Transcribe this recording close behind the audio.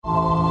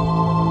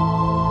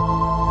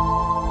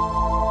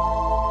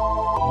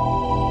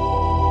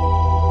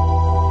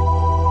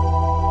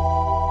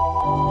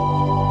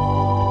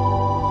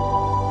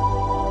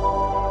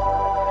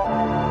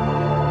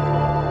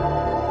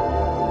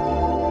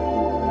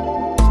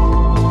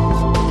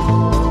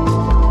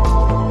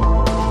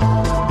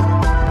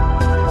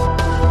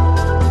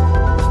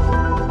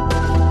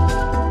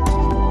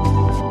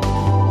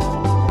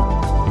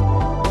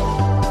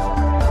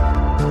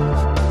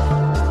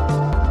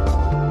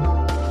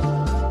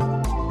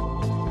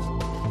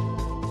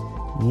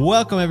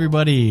Welcome,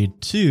 everybody,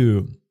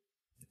 to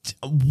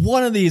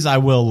one of these. I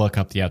will look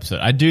up the episode.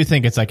 I do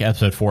think it's like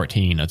episode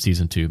 14 of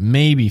season 2,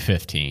 maybe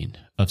 15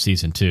 of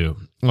season 2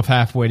 of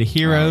Halfway to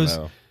Heroes.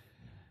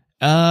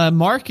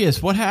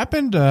 Marcus, what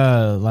happened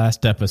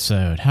last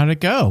episode? How'd it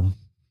go?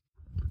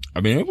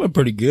 I mean, it went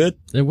pretty good.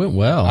 It went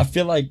well. I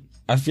feel like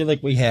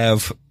we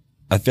have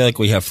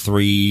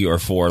 3 or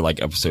 4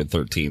 like episode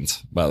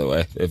 13s, by the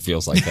way. It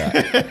feels like that.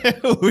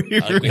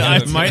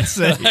 I might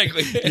say.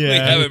 We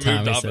haven't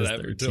moved off of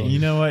that for too long. You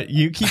know what?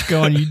 You keep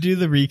going. You do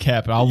the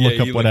recap, and I'll look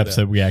up what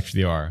episode we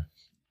actually are.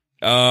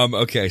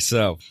 Okay,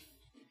 so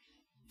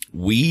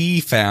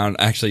Ulrich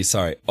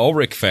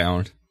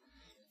found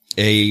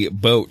a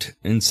boat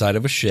inside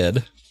of a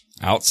shed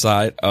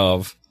outside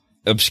of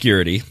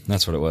obscurity.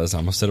 That's what it was. I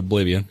almost said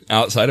oblivion.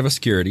 Outside of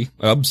obscurity.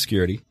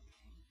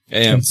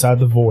 And inside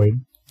the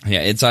void.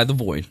 Yeah, inside the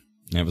void.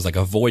 And it was like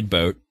a void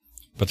boat,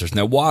 but there's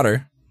no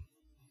water.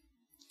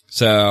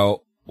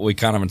 So we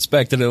kind of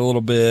inspected it a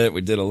little bit.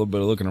 We did a little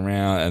bit of looking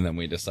around, and then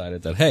we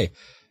decided that, hey,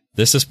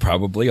 this is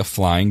probably a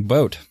flying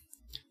boat.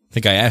 I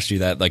think I asked you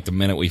that like the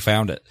minute we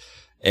found it.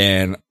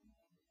 And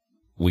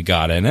we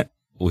got in it.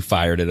 We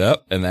fired it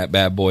up, and that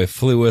bad boy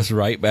flew us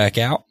right back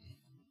out.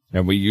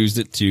 And we used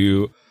it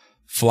to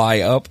fly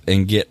up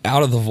and get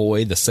out of the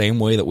void the same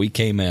way that we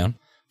came in.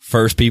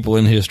 First people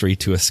in history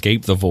to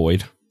escape the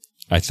void,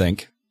 I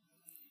think.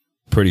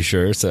 Pretty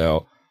sure.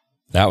 So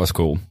that was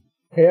cool.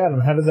 Hey,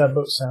 Adam, how did that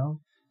boat sound?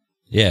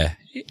 Yeah.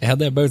 How'd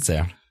that boat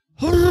sound?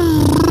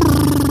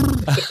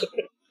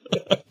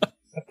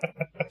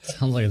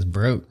 Sounds like it's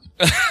broke.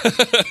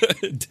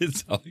 It did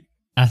sound like...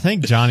 I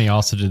think Johnny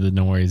also did the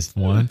noise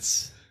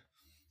once.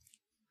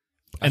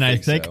 And I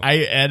think so. I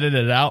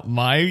edited out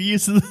my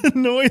use of the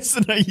noise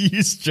and I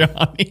used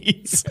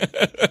Johnny's.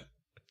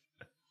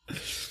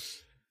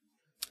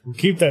 We'll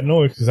keep that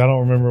noise because I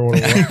don't remember what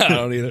it was. I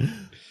don't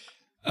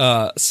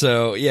either.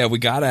 So yeah, we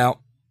got out.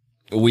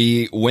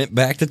 We went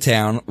back to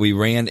town. We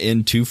ran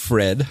into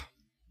Fred,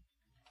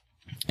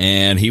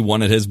 and he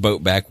wanted his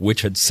boat back,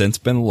 which had since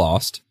been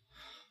lost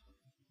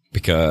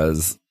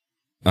because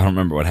I don't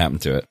remember what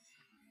happened to it.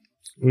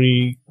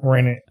 We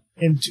ran it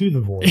into the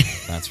void.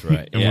 That's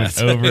right. It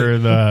went over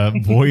the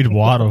void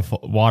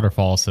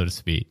waterfall, so to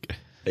speak.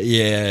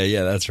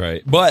 Yeah, that's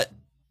right. But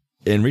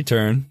in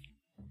return,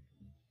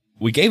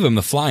 we gave him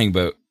the flying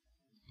boat,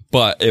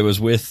 but it was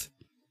with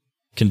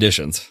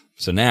conditions.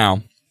 So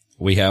now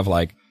we have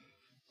like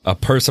a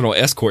personal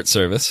escort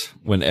service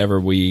whenever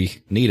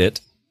we need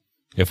it.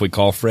 If we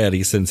call Fred,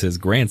 he sends his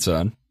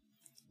grandson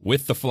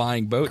with the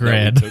flying boat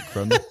Gred. that we took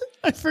from the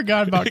I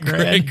forgot about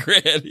Gred.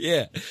 Gred,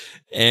 yeah.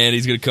 And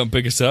he's going to come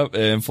pick us up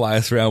and fly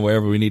us around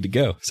wherever we need to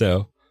go.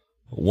 So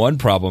one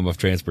problem of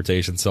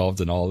transportation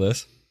solved in all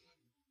this.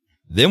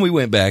 Then we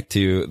went back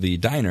to the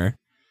diner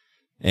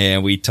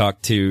and we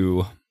talked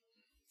to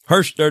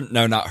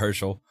not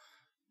Herschel.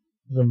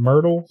 The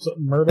Myrtle?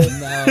 Myrtle?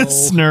 No.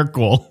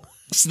 Snurkle.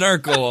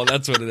 Snurkle.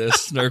 That's what it is.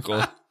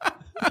 Snurkle.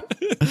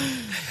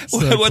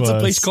 What's the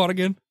place called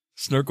again?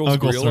 Snurkle's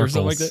Uncle Grill or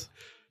something like that?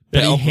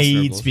 But he Uncle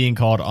hates Snurkles. being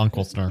called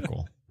Uncle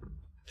Snurkle.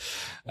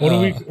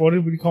 What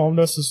did we call him?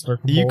 That's a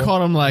Snurkle. You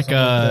called him like,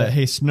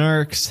 hey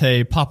Snurks,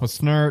 hey Papa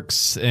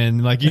Snurks,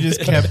 and like you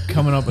just kept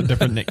coming up with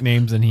different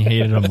nicknames and he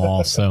hated them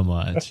all so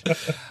much.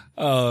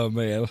 Oh,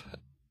 man.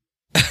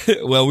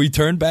 Well, we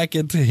turned back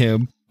into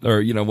him,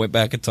 or, went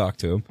back and talked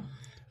to him.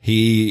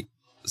 He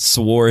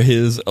swore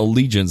his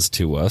allegiance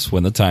to us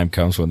when the time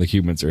comes when the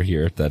humans are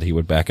here, that he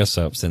would back us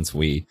up since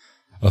we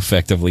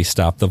effectively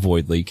stopped the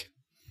void leak.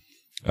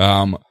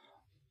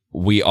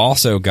 We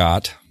also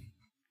got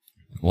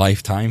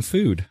lifetime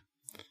food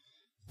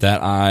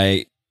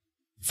that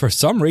for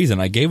some reason,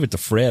 I gave it to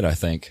Fred, I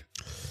think.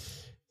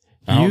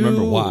 I don't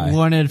remember why. You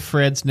wanted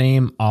Fred's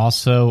name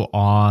also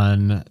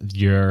on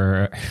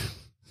your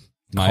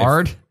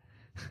card?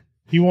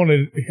 He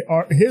wanted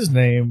his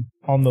name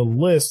on the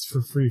list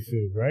for free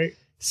food, right?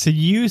 So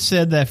you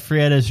said that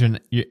Fred is an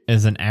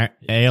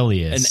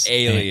alias. An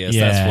alias,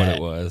 Yeah. that's what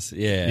it was.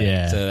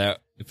 Yeah. So that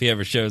if he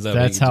ever shows up,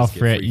 That's how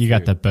Fred, you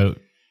got the boat.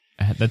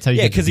 That's how you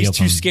Yeah, get the because he's deal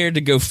too from- scared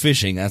to go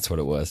fishing. That's what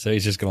it was. So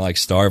he's just going to like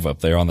starve up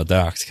there on the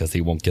docks because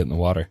he won't get in the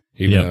water.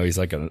 Even though he's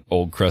like an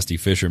old crusty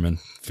fisherman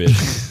fish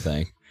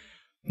thing.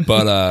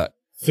 But,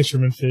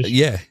 Fisherman fish.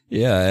 yeah.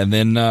 And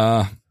then,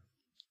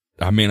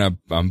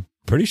 I'm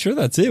pretty sure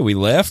that's it. We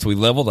left, we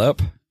leveled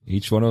up.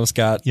 Each one of us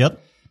got,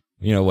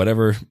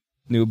 whatever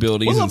new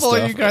abilities What and level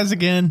stuff. are you guys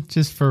again?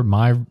 Just for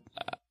my...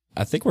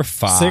 I think we're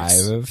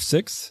 5,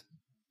 6.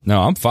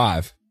 No, I'm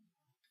 5.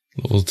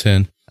 Level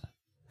 10.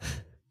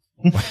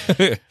 I'm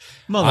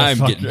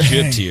getting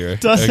gypped here.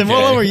 Dustin, Okay.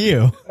 what level are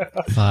you?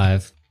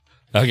 5.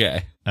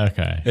 Okay.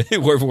 Okay.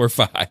 we're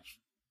 5.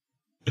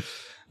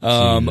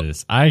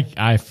 Jesus.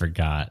 I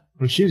forgot.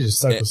 We should have just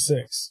stuck with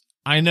 6.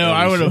 I know. Yeah, we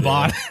I would have should've.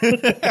 bought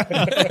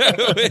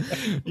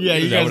it. Yeah,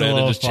 you That guys would are have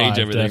level just changed 5,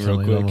 everything real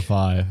definitely quick. Level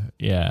 5.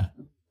 Yeah.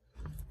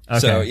 Okay.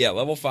 So, yeah,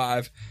 level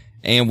 5.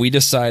 And we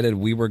decided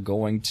we were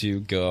going to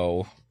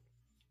go.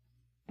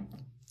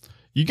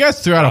 You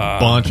guys threw out a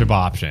bunch of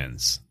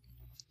options.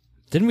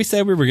 Didn't we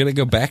say we were going to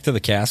go back to the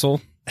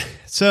castle?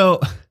 So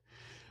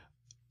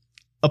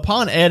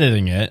upon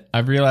editing it,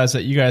 I realized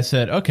that you guys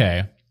said,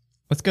 okay,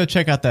 let's go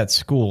check out that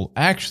school.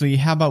 Actually,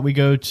 how about we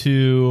go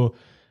to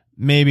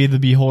maybe the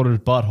Beholder's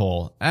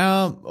Butthole?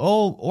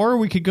 Or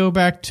we could go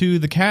back to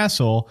the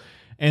castle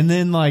and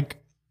then like,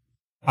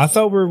 I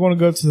thought we were going to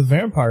go to the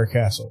vampire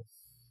castle.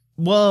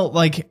 well,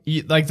 like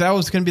that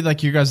was going to be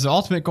like your guys'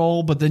 ultimate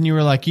goal, but then you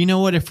were like, you know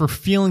what? If we're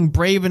feeling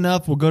brave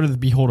enough, we'll go to the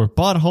Beholder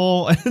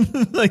Butthole.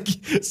 And like,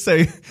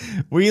 so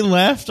we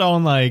left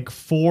on like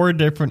 4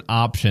 different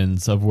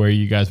options of where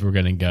you guys were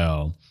going to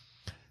go.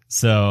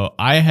 So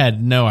I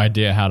had no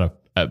idea how to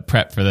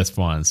prep for this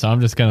one. So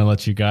I'm just going to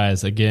let you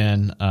guys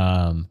again,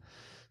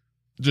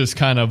 just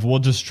kind of, we'll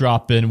just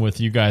drop in with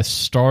you guys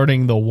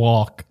starting the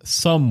walk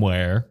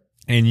somewhere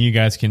and you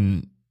guys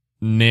can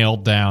nail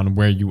down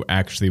where you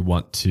actually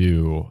want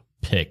to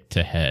pick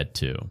to head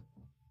to.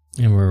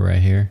 And we're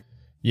right here.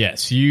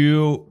 Yes,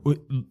 we're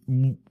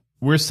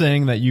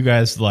saying that you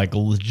guys like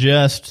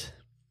just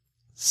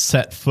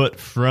set foot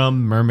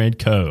from Mermaid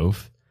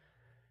Cove,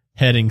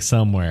 heading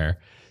somewhere.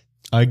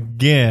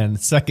 Again,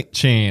 second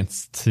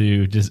chance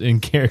to just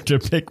in character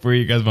pick where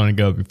you guys want to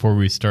go before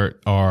we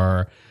start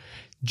our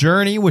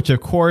journey, which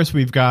of course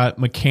we've got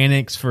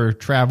mechanics for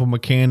travel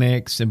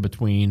mechanics in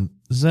between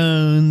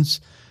zones.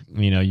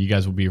 You know, you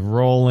guys will be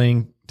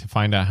rolling to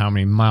find out how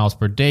many miles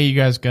per day you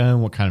guys go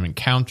and what kind of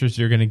encounters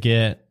you're going to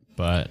get.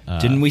 But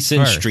didn't we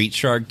send first, Street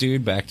Shark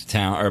dude back to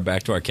town or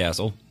back to our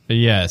castle?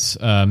 Yes,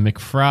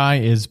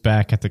 McFry is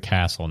back at the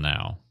castle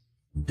now.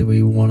 Do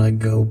we want to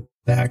go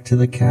back to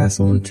the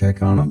castle and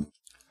check on him?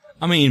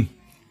 I mean,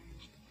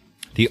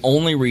 the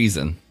only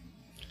reason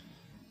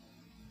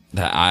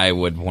that I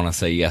would want to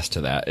say yes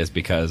to that is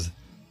because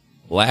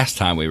last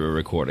time we were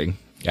recording,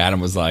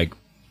 Adam was like,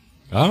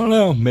 I don't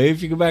know, maybe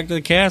if you go back to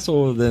the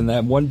castle, then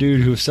that one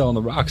dude who was selling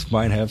the rocks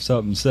might have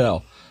something to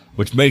sell.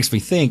 Which makes me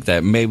think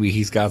that maybe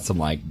he's got some,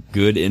 like,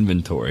 good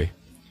inventory.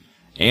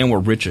 And we're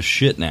rich as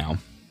shit now.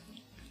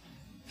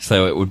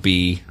 So it would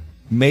be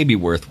maybe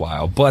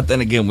worthwhile. But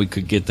then again, we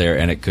could get there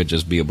and it could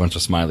just be a bunch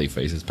of smiley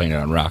faces painted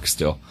on rocks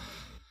still.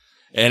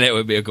 And it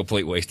would be a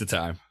complete waste of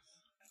time.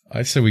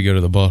 I say we go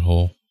to the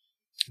butthole.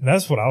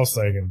 That's what I was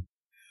thinking.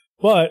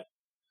 But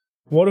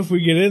what if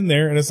we get in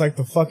there and it's like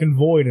the fucking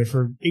Void, and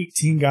for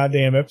 18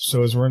 goddamn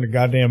episodes we're in the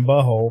goddamn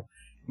butthole,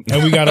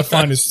 and we got to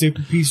find a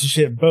stupid piece of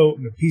shit boat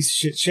and a piece of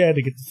shit shed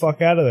to get the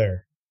fuck out of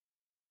there?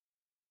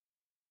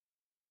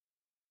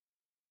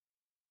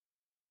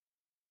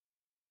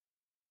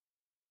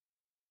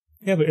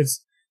 Yeah, but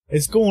it's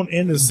going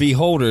into...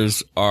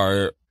 Beholders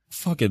are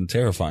fucking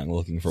terrifying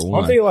looking for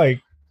one. Aren't they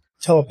like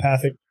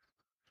telepathic,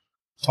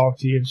 talk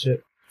to you and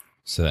shit?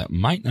 So that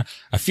might not...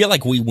 I feel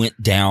like we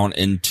went down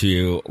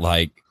into,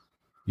 like,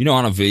 you know,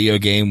 on a video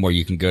game where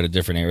you can go to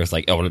different areas,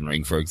 like Elden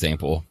Ring, for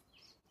example,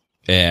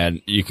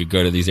 and you could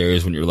go to these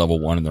areas when you're level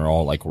 1 and they're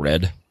all like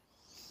red.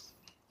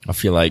 I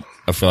feel like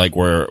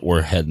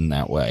we're heading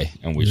that way,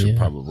 and we should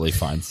probably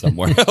find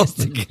somewhere else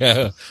to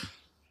go,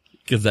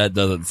 because that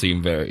doesn't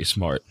seem very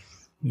smart.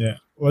 Yeah,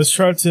 let's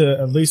try to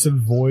at least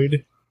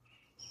avoid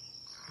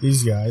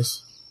these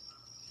guys.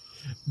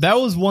 That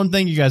was one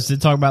thing you guys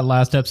did talk about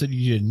last episode.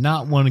 You did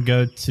not want to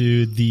go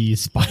to the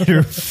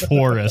spider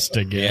forest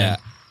again. Yeah,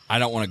 I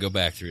don't want to go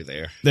back through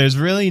there. There's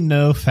really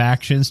no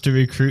factions to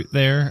recruit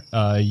there.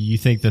 You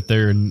think that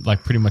they're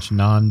like pretty much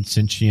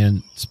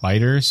non-sentient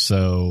spiders,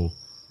 so...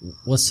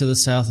 What's to the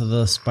south of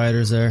the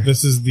spiders there?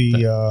 This is the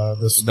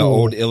school. The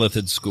old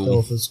Illithid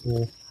school. Illithid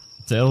school.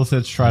 The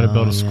Illithids try to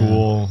build a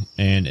school,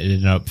 and it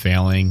ended up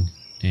failing,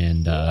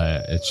 and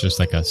it's just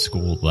like a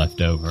school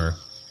left over.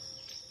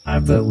 I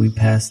bet we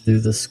pass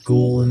through the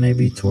school and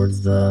maybe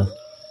towards the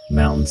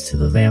mountains to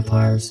the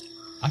vampires.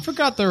 I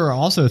forgot there were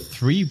also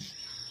 3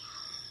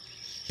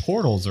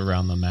 portals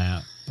around the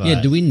map. But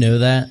Yeah, do we know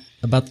that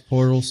about the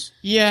portals?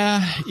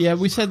 Yeah,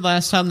 we said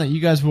last time that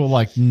you guys will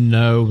like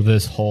know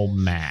this whole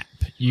map.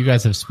 You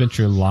guys have spent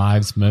your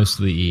lives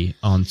mostly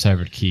on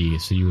Severed Key,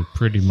 so you would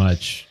pretty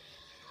much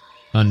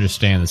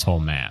understand this whole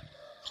map.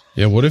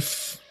 Yeah, what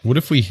if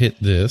we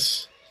hit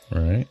this,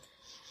 right?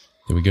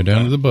 Then we go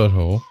down to the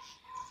butthole.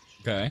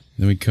 Okay.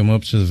 Then we come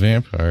up to the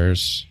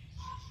vampires,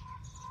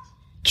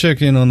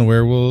 check in on the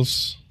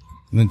werewolves,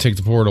 and then take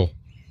the portal.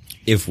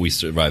 If we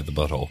survive the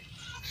butthole.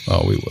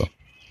 Oh, we will.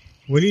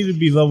 We need to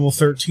be level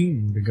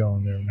 13 to go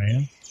in there,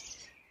 man.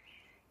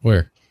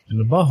 Where? In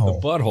the butthole.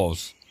 The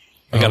buttholes.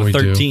 I got a we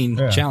do.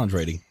 13 challenge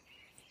rating.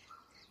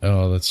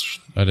 Oh,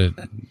 I did.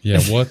 Yeah,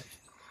 what?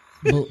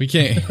 We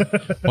can't.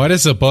 Why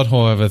does a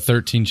butthole have a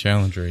 13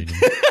 challenge rating?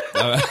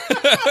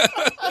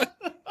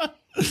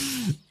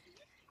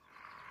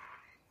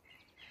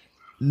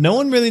 No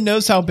one really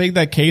knows how big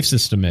that cave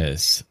system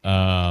is.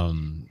 That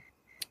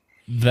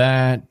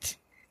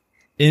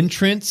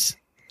entrance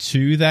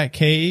to that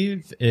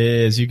cave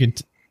is, you can...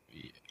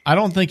 I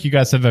don't think you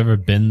guys have ever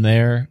been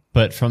there,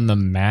 but from the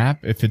map,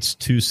 if it's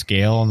to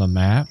scale on the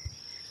map,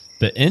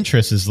 the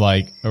entrance is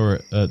like, or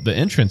the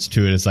entrance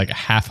to it is like a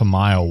half a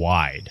mile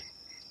wide.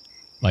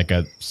 Like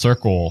a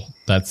circle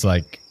that's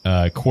like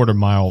a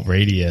quarter-mile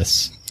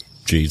radius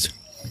Jeez.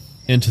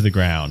 into the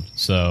ground.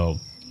 So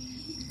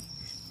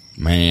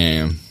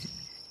Man.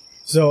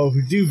 So if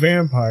we do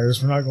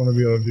vampires, we're not going to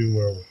be able to do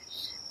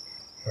werewolves,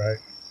 right?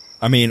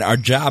 I mean, our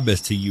job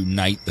is to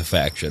unite the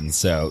factions,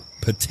 so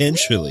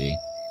potentially.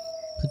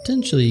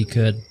 Potentially you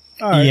could.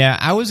 All right. Yeah,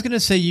 I was going to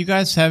say you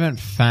guys haven't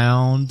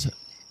found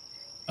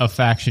a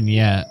faction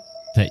yet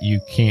that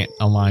you can't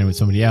align with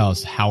somebody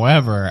else.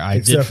 However, I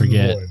Except did for the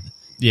forget. Void.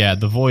 Yeah,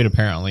 the Void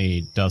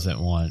apparently doesn't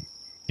want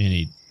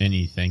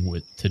anything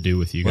to do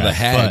with you Well, guys.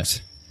 the hags.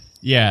 But,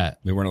 yeah,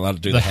 We weren't allowed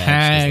to do the the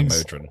hags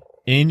hags- because of Motrin.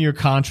 in your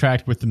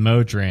contract with the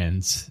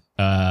Modrins,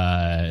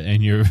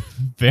 and your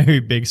very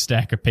big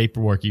stack of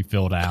paperwork you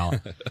filled out,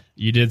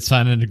 you did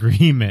sign an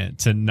agreement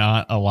to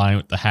not align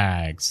with the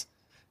hags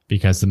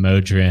because the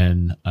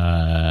Modrin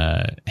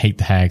hate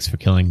the hags for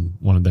killing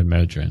one of their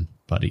Modrin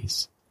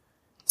buddies.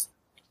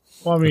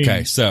 Well, I mean,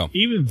 Okay, so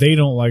even they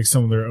don't like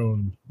some of their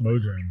own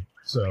Modrin.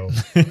 So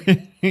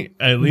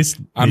At least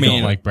they I mean-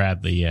 don't like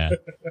Bradley, yeah.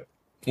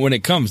 when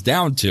it comes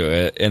down to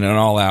it, in an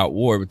all-out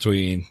war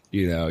between,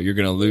 you're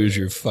going to lose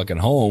your fucking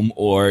home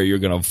or you're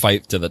going to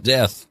fight to the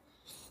death,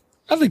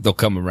 I think they'll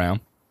come around.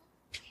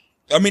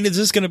 I mean, is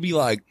this going to be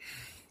like,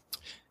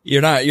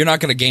 you're not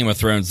going to Game of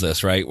Thrones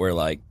this, right? Where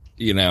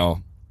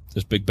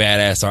this big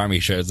badass army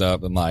shows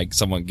up and like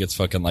someone gets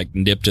fucking like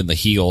nipped in the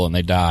heel and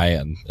they die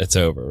and it's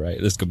over, right?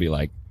 This could be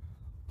like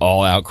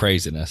all-out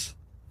craziness.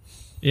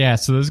 Yeah,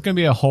 so there's going to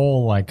be a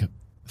whole like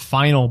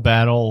final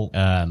battle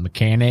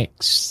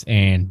mechanics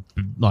and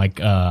like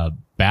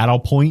battle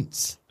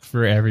points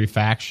for every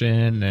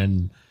faction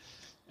and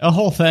a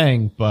whole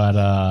thing, but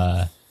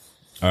All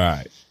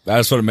right. I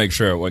just want to make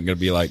sure it wasn't going to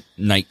be like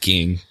Night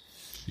King,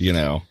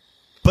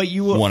 but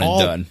you would one and all,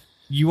 done.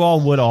 You all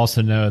would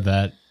also know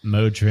that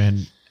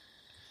Modrin,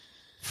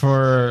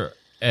 for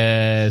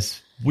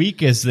as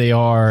weak as they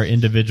are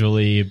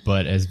individually,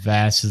 but as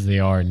vast as they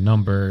are in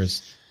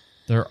numbers,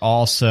 they're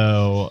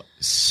also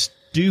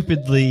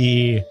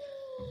stupidly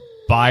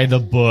by the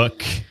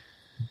book,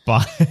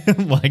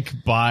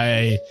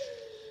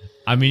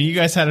 I mean, you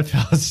guys had to fill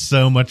out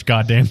so much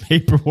goddamn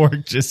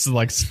paperwork just to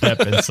like step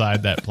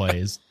inside that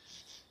place.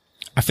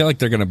 I feel like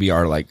they're going to be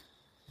our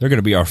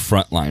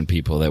frontline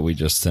people that we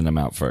just send them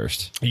out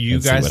first. You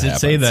and see guys what did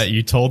say happens. that.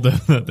 You told them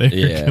that they were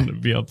Yeah. going to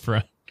be up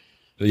front.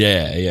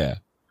 Yeah, yeah.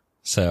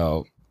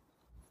 So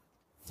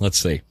let's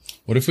see.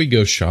 What if we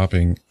go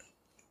shopping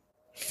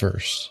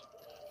first?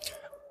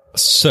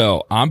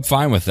 So I'm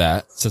fine with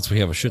that since we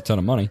have a shit ton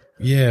of money.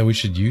 Yeah, we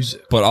should use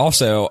it. But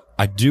also,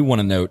 I do want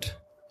to note,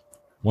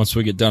 once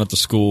we get done at the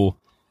school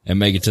and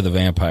make it to the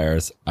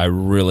vampires, I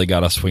really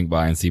got to swing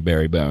by and see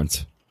Barry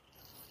Bones.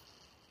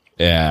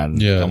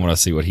 And Yeah. I want to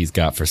see what he's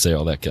got for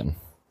sale that can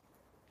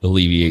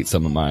alleviate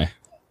some of my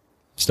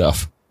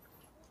stuff.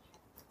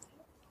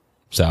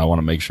 So I want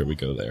to make sure we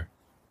go there.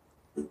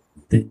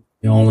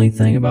 The only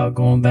thing about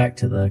going back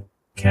to the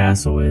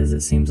castle is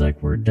it seems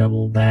like we're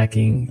double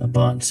backing a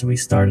bunch. So we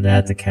started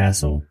at the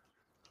castle,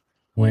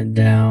 went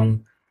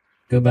down,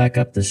 go back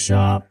up the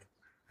shop,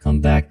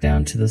 come back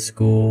down to the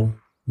school.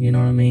 You know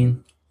what I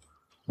mean?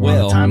 We're on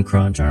Well- a time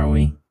crunch, aren't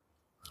we?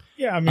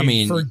 yeah, I I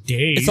mean, for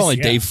days, it's only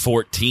yeah. day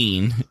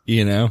 14,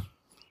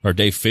 or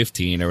day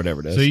 15 or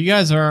whatever it is. So you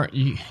guys are,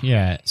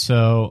 yeah.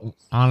 So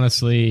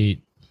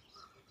honestly,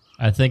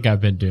 I think I've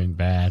been doing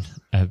bad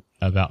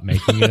about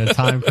making it a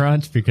time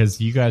crunch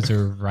because you guys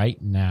are right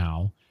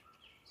now.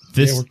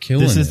 This, we're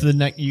killing this is it. the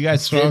next. You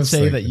guys That's what I did was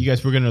say that thinking. you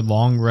guys were going to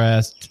long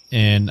rest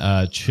and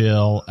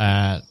chill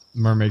at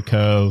Mermaid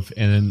Cove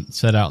and then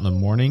set out in the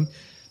morning.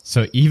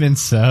 So even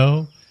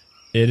so,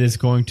 it is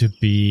going to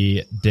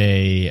be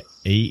day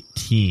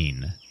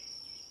 18.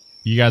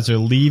 You guys are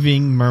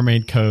leaving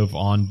Mermaid Cove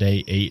on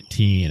day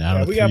 18 out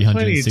Yeah, of we got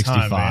plenty of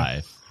time,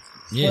 365.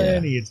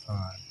 Plenty of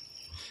time.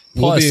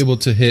 We'll Plus- be able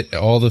to hit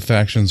all the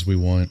factions we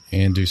want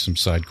and do some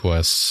side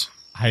quests.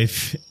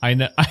 I've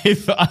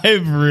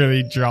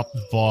really dropped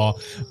the ball.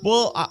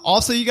 Well,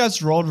 also you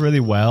guys rolled really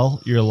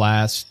well your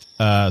last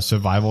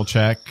survival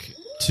check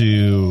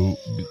to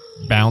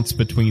bounce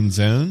between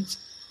zones.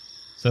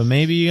 So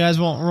maybe you guys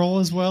won't roll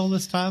as well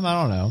this time. I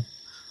don't know.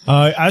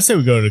 I say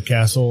we go to the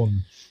castle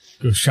and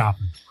go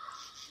shopping.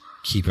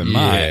 Keep in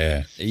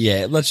mind.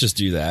 Yeah, let's just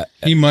do that.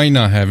 He might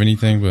not have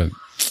anything, but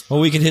Well,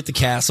 we could hit the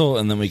castle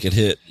and then we could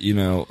hit,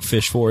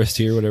 Fish Forest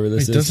here, whatever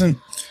this wait, is.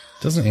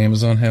 doesn't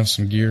Amazon have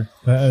some gear?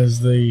 That is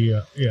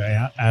the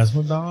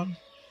Asmodon.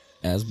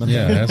 Asthma.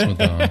 Yeah,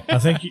 Asmodon. I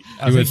think you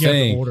would have to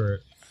think. order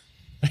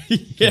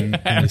it. Can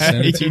they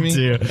send it to me?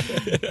 too.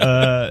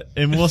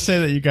 And we'll say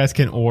that you guys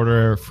can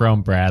order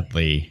from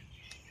Bradley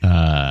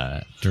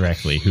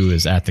directly, who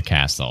is at the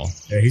castle.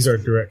 Yeah, he's our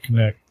direct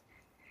connect.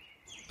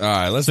 All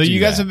right, let's So do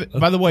you guys that.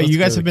 have, by the way, Let's you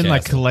go guys to have the been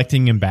like castle.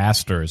 collecting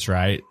ambassadors,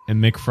 right?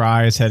 And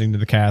McFry is heading to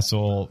the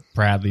castle.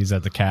 Bradley's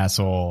at the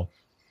castle.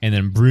 And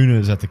then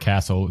Bruno's at the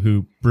castle,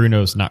 who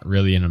Bruno's not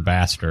really an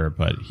ambassador,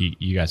 but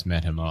you guys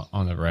met him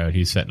on the road.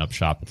 He's setting up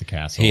shop at the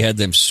castle. He had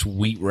them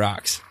sweet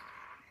rocks.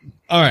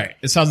 All right.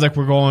 It sounds like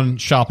we're going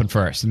shopping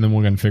first, and then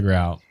we're going to figure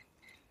out.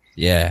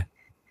 Yeah.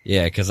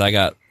 Yeah, because I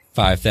got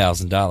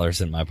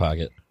 $5,000 in my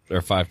pocket.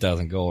 Or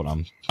 5,000 gold.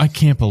 I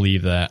can't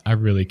believe that. I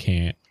really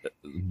can't.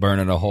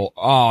 burning a whole.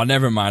 Oh,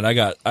 never mind. I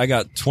got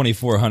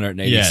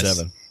 2,487.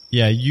 Yes.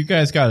 Yeah, you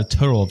guys got a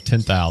total of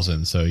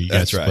 10,000, so you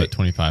guys That's right. split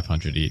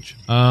 2,500 each.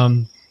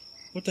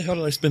 What the hell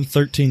did I spend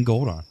 13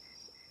 gold on?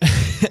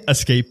 A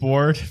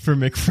skateboard for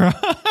McFry.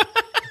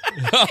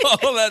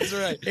 Oh, that's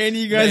right. And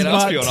you guys Man, I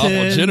was bought feeling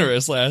 10, awful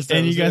generous last time.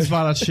 and you guys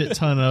bought a shit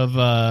ton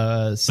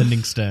of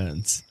sending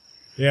stones.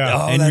 Yeah.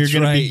 Oh, and that's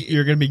right.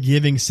 you're gonna be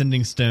giving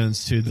sending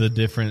stones to the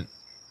different.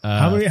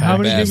 How many did we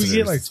ambassadors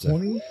get? Like and stuff.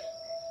 20?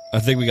 I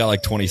think we got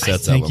like 20 I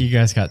sets think of them. you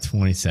guys got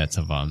 20 sets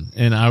of them,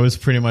 and I was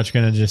pretty much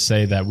gonna just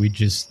say that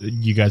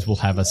you guys will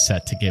have a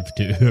set to give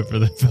to whoever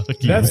the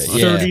fuck you That's want.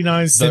 Yeah.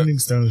 39 sending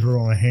stones we're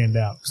going to hand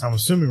out. Because I'm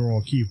assuming we're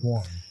going to keep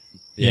one.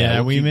 Yeah,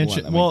 we'll we keep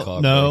mentioned. one, and we call Well,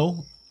 it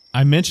no,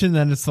 I mentioned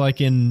that it's like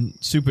in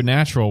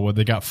Supernatural where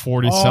they got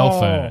 40 cell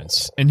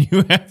phones, and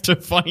you have to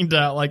find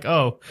out like,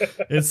 oh,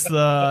 it's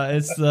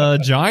the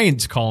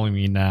Giants calling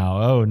me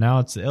now. Oh, now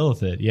it's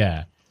Illithid.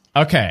 Yeah.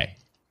 Okay,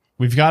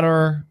 we've got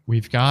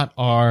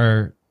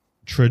our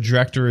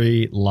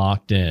trajectory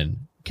locked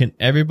in. Can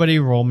everybody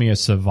roll me a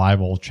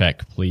survival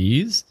check,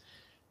 please?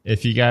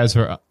 If you guys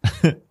are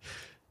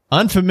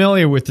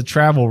unfamiliar with the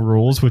travel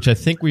rules, which I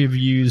think we've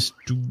used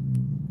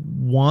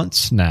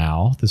once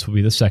now, this will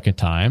be the second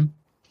time.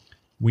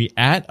 We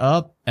add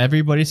up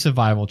everybody's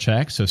survival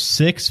check. So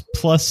 6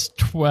 plus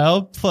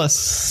 12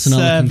 plus not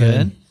looking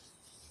 7. good.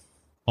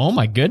 Oh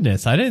my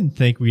goodness. I didn't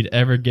think we'd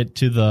ever get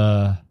to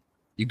the...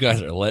 You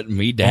guys are letting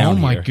me down. Oh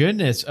my here.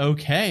 goodness.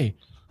 Okay.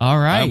 All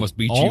right. I almost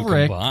beat you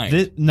Ulrich,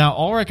 combined. now,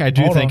 Ulrich, I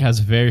do Hold think on. has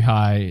very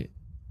high,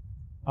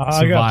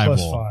 I got plus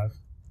Survival. 5.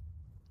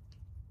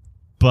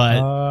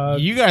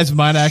 but you guys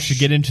might actually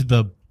get into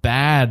the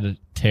bad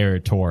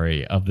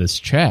territory of this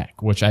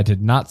check, which I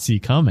did not see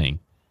coming.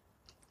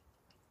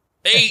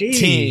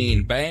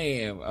 18.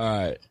 Bam. All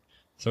right.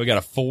 So we got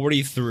a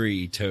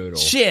 43 total.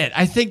 Shit,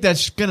 I think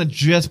that's gonna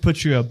just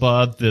put you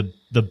above the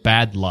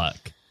bad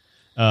luck,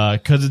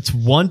 because it's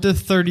 1 to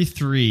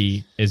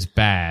 33 is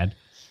bad,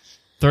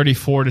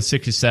 34 to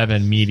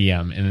 67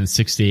 medium, and then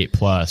 68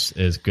 plus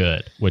is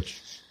good.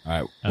 Which All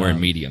right. We're in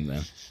medium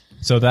then.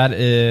 so that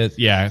is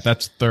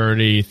that's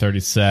 30,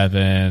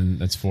 37,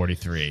 that's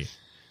 43.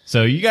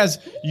 So you guys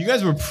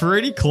were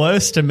pretty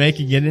close to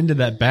making it into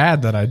that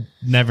bad that I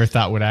never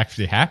thought would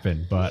actually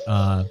happen,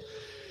 but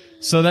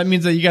so that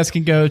means that you guys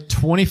can go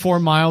 24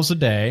 miles a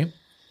day.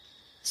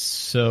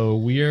 So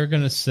we are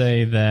going to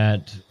say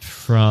that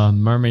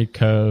from Mermaid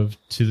Cove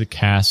to the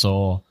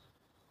castle,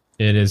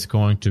 it is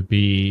going to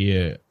be,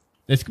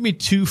 it's going to be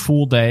 2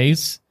 full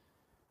days.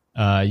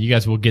 You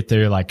guys will get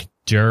there like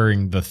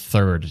during the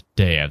 3rd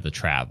day of the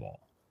travel.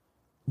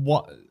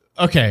 What?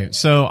 Okay,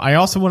 so I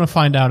also want to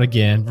find out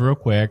again, real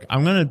quick.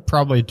 I'm going to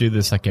probably do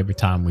this like every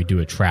time we do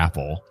a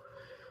travel,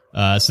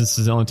 since this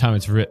is the only time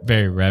it's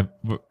very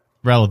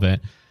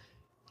relevant.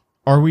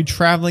 Are we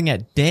traveling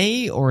at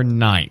day or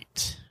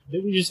night?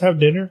 Did we just have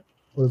dinner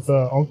with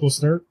Uncle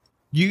Snurt?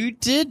 You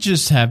did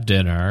just have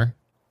dinner.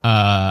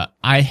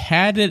 I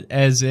had it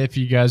as if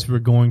you guys were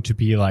going to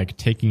be like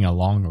taking a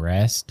long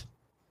rest,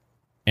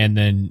 and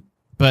then,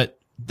 but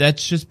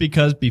that's just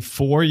because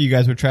before you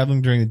guys were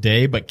traveling during the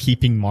day, but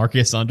keeping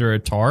Marcus under a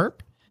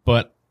tarp.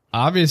 But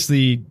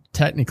obviously,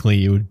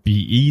 technically, it would be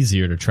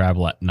easier to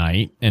travel at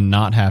night and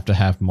not have to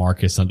have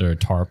Marcus under a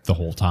tarp the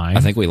whole time.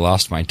 I think we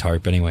lost my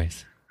tarp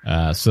anyways.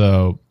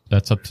 So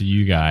that's up to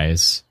you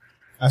guys.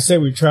 I say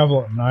we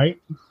travel at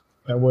night.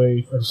 That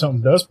way, if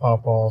something does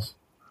pop off,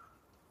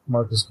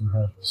 Marcus can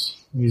help us.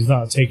 He's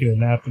not taking a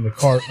nap in the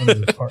cart under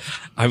the cart.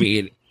 I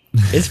mean,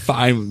 it's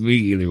fine with me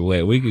either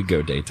way. We could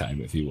go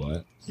daytime if you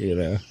want. You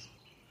know,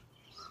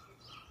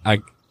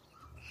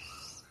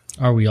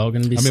 Are we all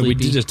going to be I mean, we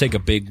sleepy? did just take a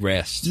big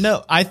rest.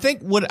 No, I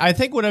think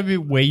whatever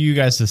way you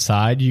guys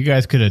decide, you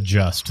guys could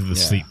adjust to the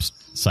sleep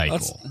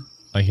cycle.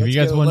 Like if you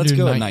guys want to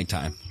do at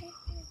nighttime.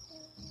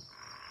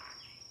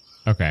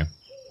 Okay.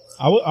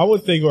 I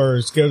would think our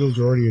schedules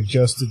are already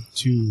adjusted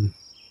to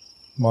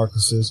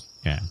Marcus's.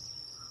 Yeah.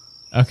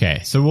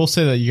 Okay, so we'll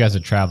say that you guys are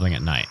traveling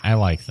at night. I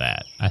like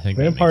that. I think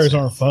that makes Vampires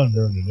sense. aren't fun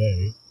during the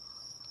day.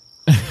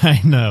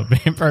 I know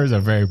vampires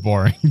are very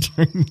boring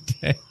during the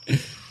day.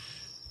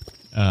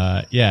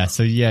 Yeah.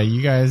 So yeah,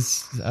 you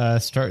guys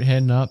start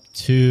heading up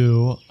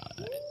to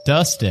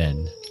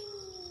Dustin.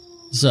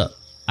 What's up?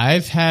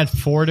 I've had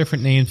 4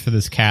 different names for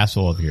this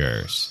castle of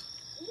yours.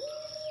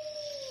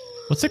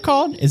 What's it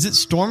called? Is it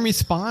Stormy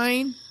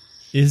Spine?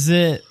 Is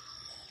it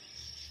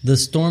The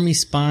Stormy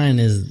Spine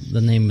is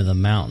the name of the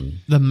mountain.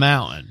 the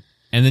mountain?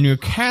 And then your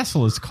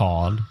castle is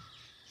called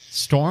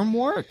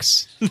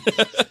Stormworks?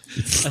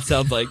 That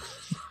sounds like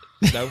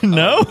nope.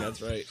 No?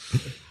 That's right.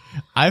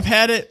 I've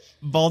had it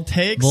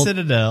Voltaic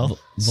Citadel.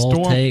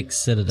 Voltaic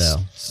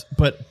Citadel.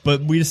 But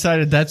we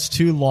decided that's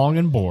too long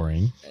and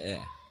boring.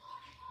 Yeah.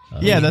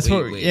 Yeah, that's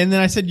what. wait. And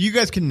then I said you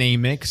guys can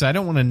name it because I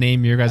don't want to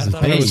name your guys'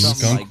 thought it was base. something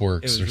something Skunk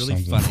Works it was or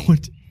really something. funny.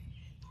 What?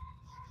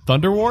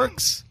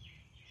 Thunderworks?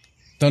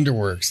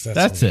 Thunderworks.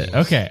 That's what it.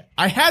 was. Okay,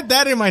 I had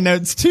that in my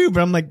notes too, but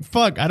I'm like,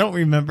 fuck, I don't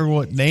remember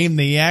what name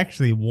they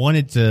actually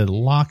wanted to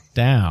lock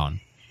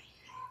down.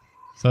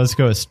 So let's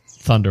go with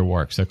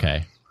Thunderworks.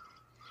 Okay.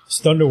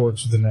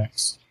 Thunderworks with an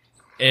X.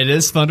 It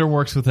is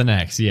Thunderworks with an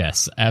X,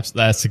 yes.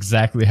 That's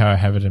exactly how I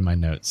have it in my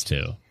notes,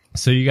 too.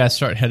 So you guys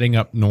start heading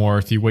up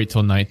north. You wait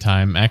till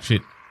nighttime.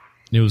 Actually,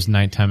 it was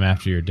nighttime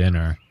after your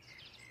dinner.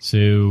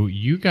 So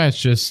you guys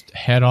just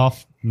head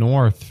off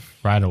north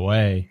right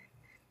away.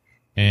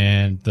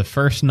 And the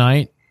first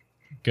night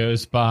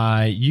goes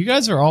by. You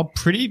guys are all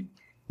pretty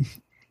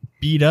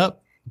beat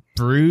up,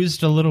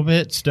 bruised a little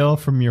bit still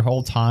from your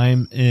whole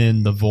time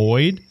in the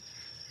void.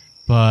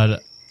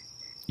 But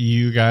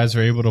you guys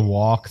are able to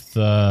walk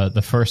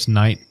the first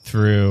night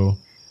through,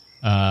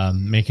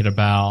 make it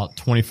about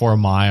 24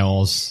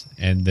 miles,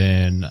 and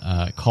then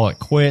call it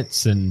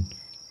quits and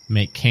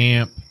make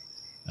camp.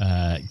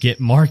 Get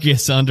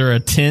Marcus under a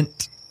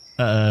tent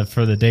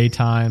for the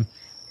daytime,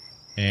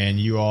 and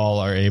you all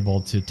are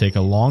able to take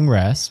a long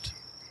rest.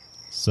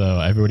 So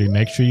everybody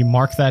make sure you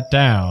mark that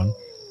down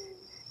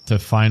to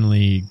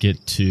finally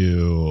get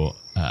to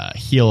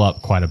heal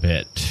up quite a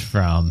bit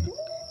from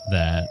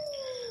that.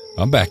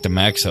 I'm back to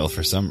max health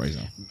for some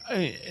reason.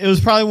 It was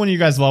probably when you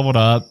guys leveled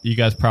up. You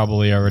guys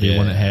probably already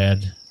went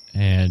ahead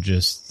and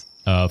just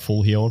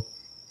full healed.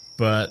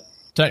 But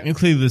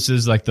technically, this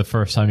is like the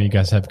first time you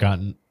guys have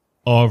gotten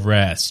a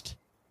rest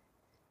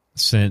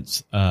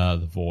since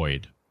the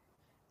void.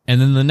 And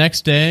then the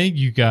next day,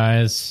 you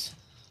guys,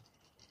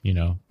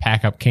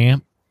 pack up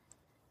camp,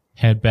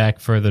 head back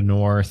further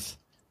north,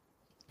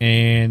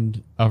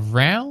 and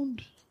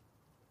around...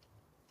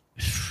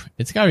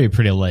 It's got to be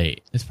pretty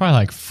late. It's probably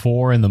like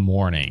 4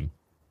 a.m.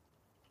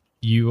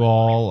 You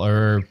all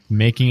are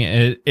making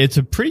it. It's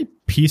a pretty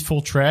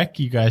peaceful trek.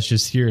 You guys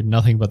just hear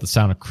nothing but the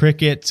sound of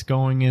crickets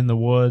going in the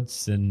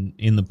woods and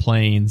in the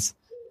plains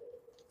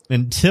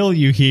until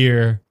you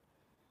hear.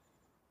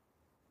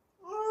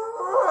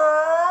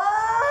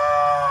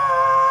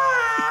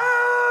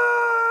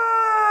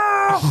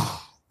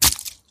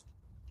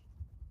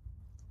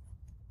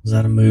 Is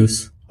that a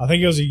moose? I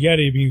think it was a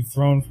Yeti being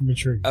thrown from a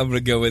tree. I'm going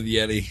to go with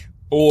Yeti.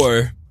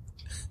 Or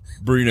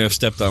Bruno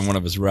stepped on one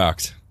of his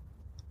rocks.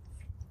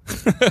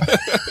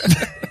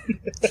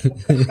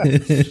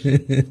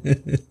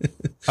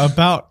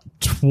 About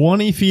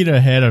 20 feet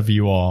ahead of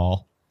you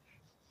all,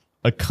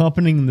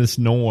 accompanying this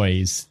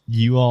noise,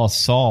 you all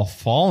saw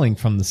falling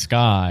from the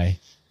sky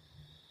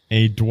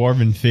a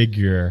dwarven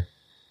figure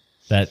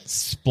that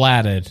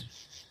splatted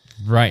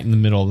right in the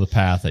middle of the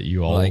path that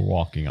you all were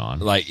walking on.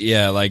 Like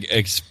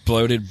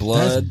exploded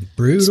blood. That's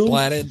brutal.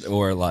 Splatted,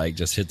 or like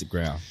just hit the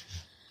ground.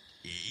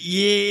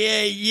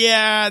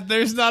 Yeah,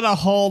 there's not a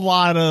whole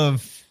lot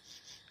of...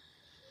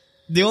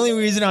 The only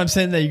reason I'm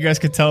saying that you guys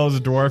could tell it was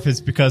a dwarf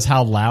is because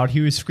how loud he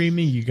was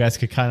screaming. You guys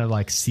could kind of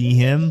like see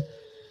him.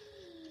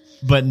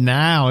 But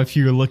now, if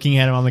you're looking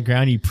at him on the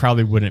ground, you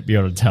probably wouldn't be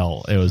able to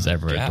tell it was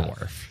ever a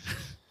dwarf.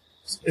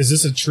 Is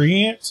this a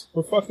tree ant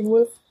we're fucking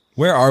with?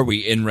 Where are we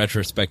in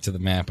retrospect to the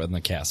map and the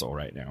castle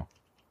right now?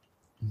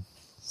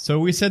 So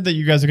we said that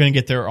you guys are going to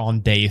get there on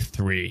day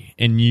 3,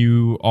 and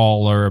you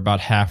all are about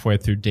halfway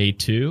through day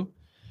 2.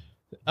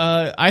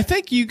 I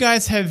think you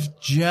guys have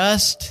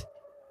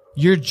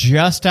you're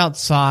just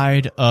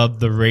outside of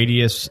the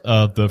radius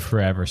of the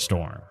Forever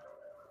Storm.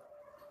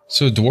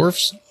 So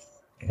dwarfs,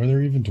 are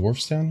there even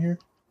dwarfs down here?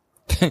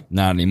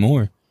 Not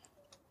anymore.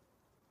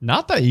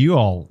 Not that you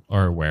all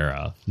are aware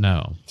of,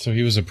 no. So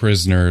he was a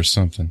prisoner or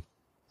something.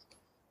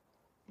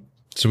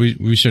 So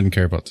we shouldn't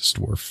care about this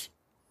dwarf.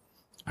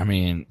 I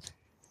mean,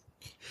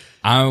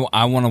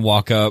 I want to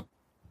walk up.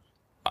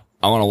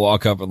 I want to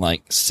walk up and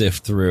like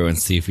sift through and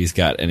see if he's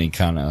got any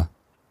kind of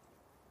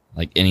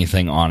like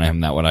anything on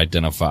him that would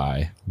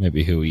identify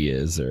maybe who he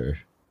is or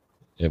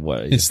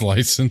what his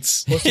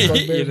license. What's the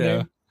bugbear's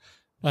name?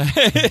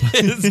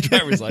 His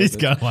driver's license.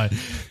 He's got one.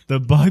 The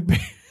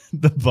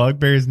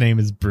bugbear's name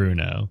is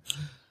Bruno.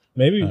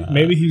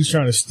 Maybe he was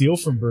trying to steal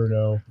from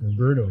Bruno, and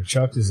Bruno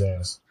chucked his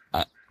ass.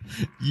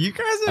 You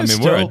guys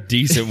are we're a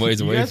decent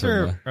ways away you guys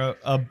from are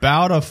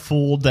about a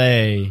full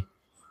day,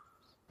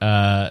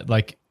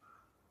 like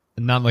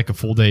not like a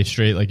full day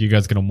straight. Like you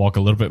guys are going to walk a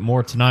little bit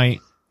more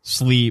tonight,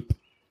 sleep,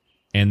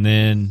 and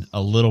then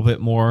a little bit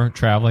more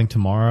traveling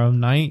tomorrow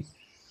night.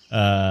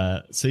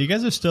 So you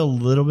guys are still a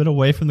little bit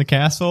away from the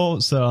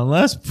castle. So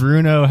unless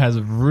Bruno has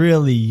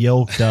really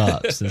yoked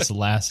up since the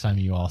last time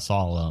you all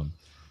saw him.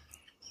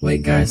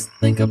 Wait, guys,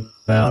 think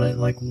about it.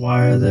 Like,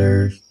 why are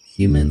there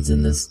humans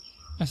in this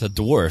That's a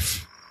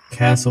dwarf.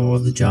 castle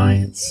of the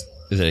giants?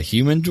 Is it a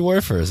human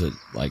dwarf or is it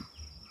like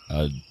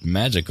a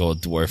magical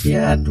dwarf?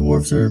 Yeah,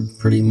 dwarves are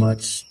pretty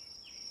much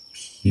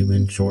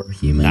short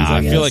humans, Nah,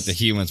 I guess. feel like the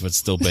humans would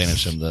still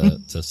banish him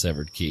to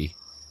Severed Key.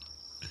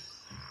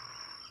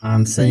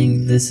 I'm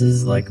saying this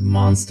is like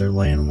Monster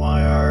Land.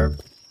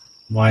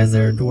 Why is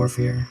there a dwarf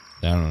here?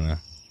 I don't know.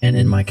 And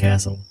in my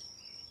castle?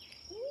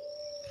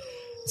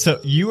 So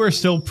you are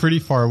still pretty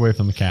far away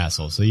from the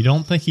castle. So you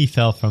don't think he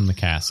fell from the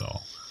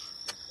castle.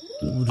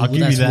 I'll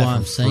give you that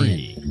for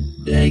free.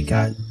 Hey,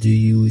 guys, do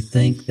you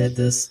think that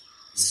this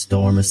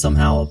storm is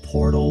somehow a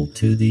portal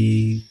to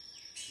the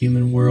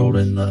human world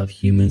and the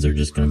humans are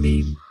just going to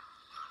be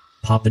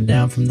popping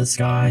down from the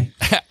sky?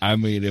 I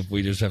mean, if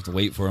we just have to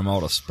wait for them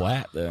all to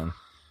splat, then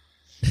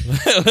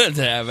let's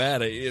have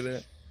at it, you know.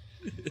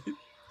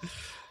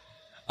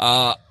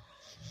 I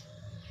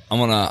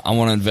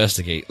wanna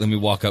investigate. Let me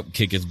walk up,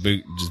 kick his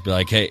boot, and just be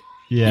like, "Hey,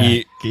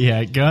 Yeah.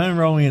 Go ahead and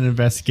roll me an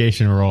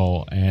investigation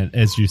roll, and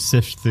as you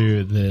sift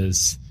through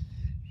this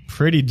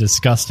pretty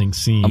disgusting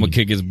scene, I'm gonna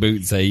kick his boot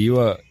and say, "You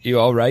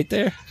all right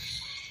there?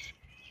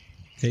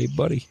 Hey,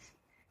 buddy,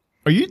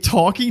 are you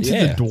talking to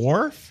Yeah. the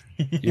dwarf?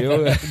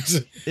 you."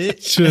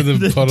 To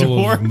the puddle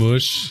dwarf, of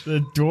mush. The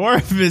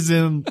dwarf is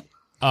in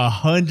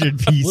 100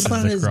 pieces. What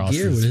about his across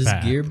gear? Would his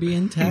path. gear be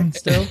intact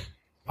still?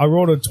 I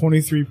rolled a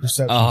 23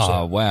 perception Oh,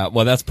 check. wow.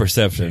 Well, that's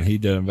perception. He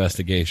did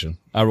investigation.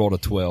 I rolled a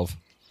 12.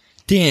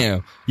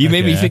 Damn. You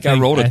made me Okay, think I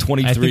rolled a I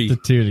 23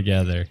 think the two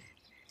together.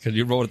 because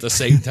you rolled at the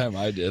same time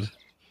I did.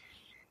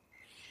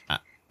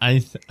 I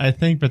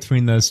think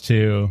between those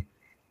two,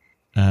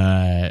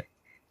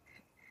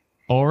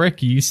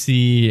 Ulrich, you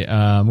see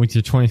with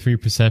your 23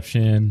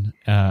 perception,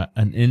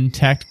 an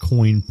intact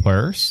coin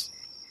purse.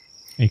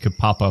 It could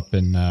pop up,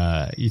 and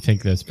you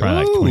think there's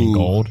probably like 20 Ooh.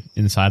 gold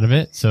inside of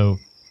it. So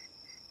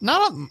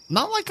not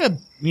like a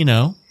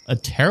a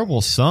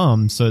terrible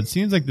sum. So it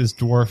seems like this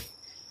dwarf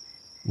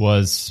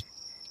was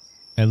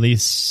at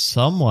least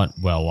somewhat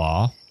well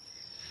off.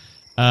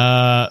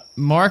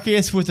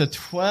 Marcus with a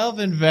 12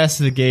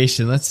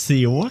 investigation. Let's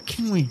see, what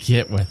can we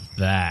get with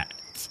that?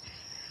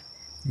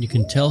 You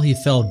can tell he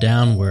fell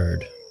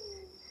downward.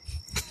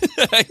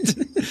 I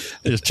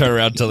just turn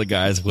around and tell the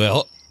guys,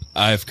 well,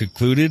 I've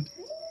concluded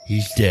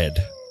he's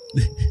dead.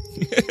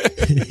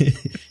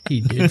 He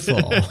did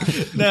fall.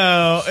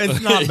 No,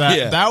 it's not that.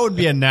 Yeah. That would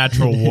be a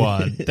natural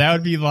one. That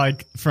would be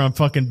like from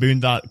fucking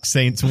Boondock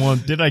Saints 1.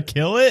 Did I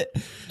kill it?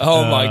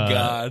 Oh, my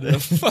God. The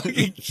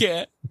fucking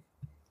cat.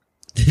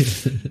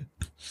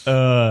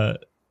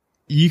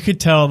 You could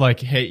tell, like,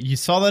 hey, you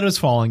saw that it was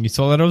falling. You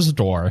saw that it was a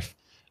dwarf.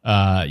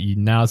 You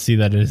now see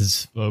that it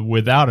is,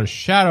 without a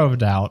shadow of a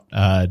doubt,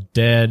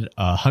 dead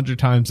 100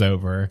 times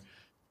over.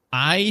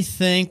 I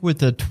think with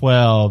the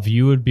 12,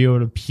 you would be able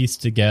to piece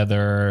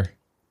together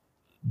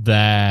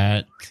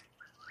that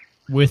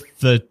with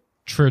the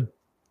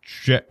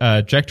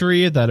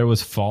trajectory that it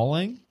was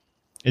falling,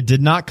 it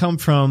did not come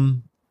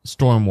from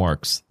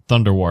Stormworks,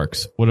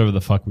 Thunderworks, whatever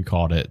the fuck we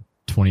called it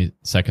 20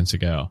 seconds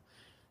ago.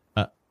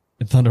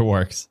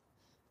 Thunderworks.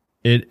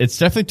 It's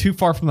definitely too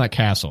far from that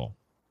castle.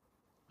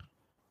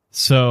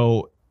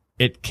 So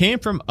it came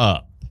from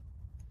up.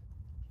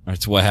 All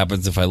right, so what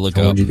happens if I look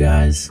Told up? you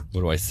guys.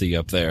 What do I see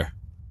up there?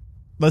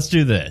 Let's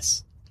do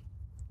this.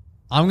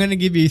 I'm going to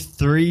give you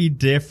 3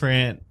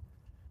 different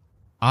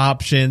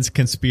options,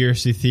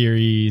 conspiracy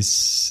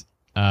theories,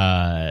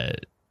 3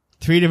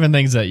 different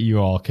things that you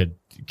all could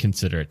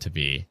consider it to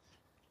be.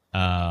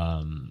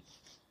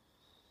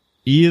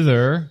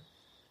 Either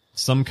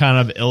some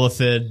kind of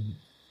illithid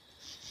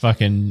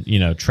fucking,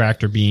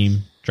 tractor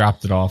beam,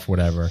 dropped it off,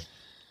 whatever.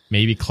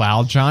 Maybe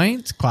cloud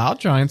giants. Cloud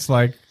giants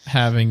like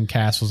having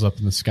castles up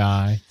in the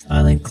sky.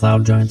 I think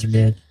cloud giants are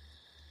dead.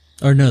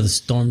 Or no, the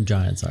storm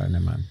giants are.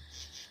 Never mind.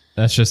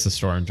 That's just the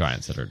storm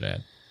giants that are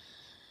dead.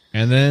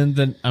 And then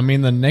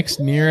the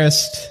next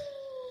nearest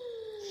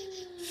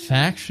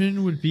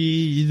faction would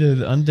be either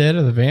the undead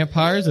or the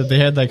vampires. If they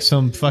had like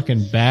some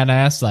fucking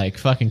badass like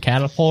fucking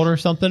catapult or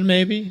something,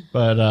 maybe.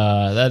 But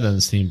that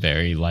doesn't seem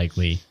very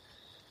likely.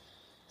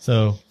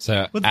 So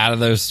Out of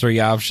those 3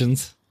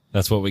 options,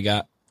 that's what we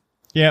got.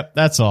 yep,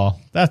 that's all.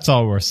 That's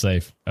all we're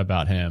safe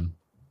about him.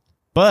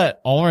 But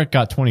Ulrich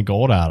got 20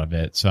 gold out of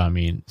it. So I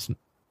mean, you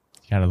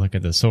gotta look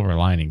at the silver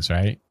linings,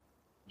 right?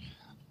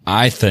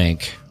 I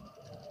think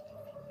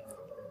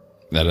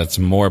that it's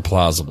more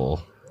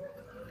plausible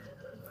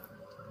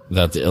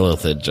that the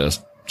Illithid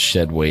just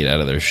shed weight out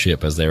of their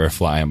ship as they were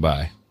flying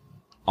by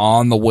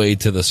on the way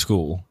to the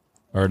school.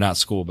 Or not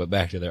school, but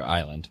back to their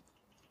island.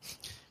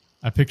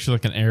 I picture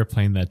like an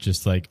airplane that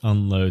just like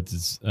unloads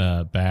its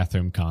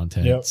bathroom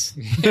contents.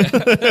 Yeah,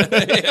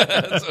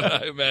 that's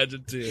what I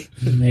imagined too.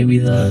 Maybe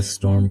the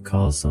storm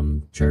caused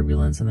some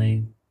turbulence and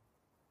they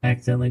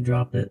accidentally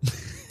dropped it.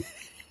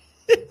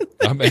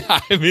 I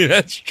mean,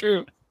 that's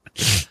true.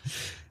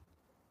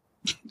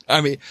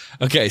 I mean,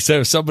 okay,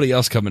 so if somebody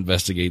else come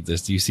investigate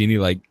this, do you see any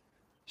like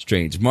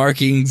strange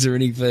markings or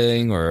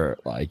anything, or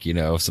like,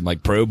 some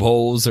like probe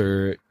holes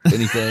or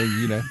anything,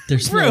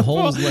 There's no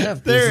holes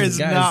left. There This is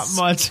guy's- not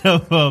much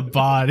of a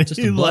body Just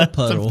a blood left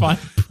puddle. to find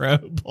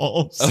probe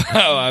holes.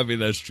 Oh, I mean,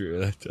 that's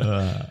true.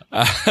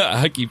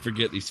 I keep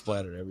forgetting he's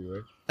splattered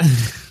everywhere.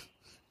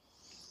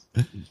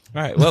 All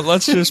right, well,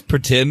 let's just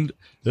pretend.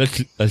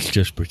 Let's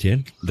just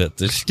pretend that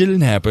this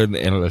didn't happen,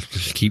 and let's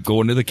just keep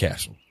going to the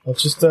castle.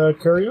 Let's just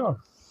carry on.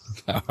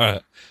 All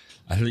right.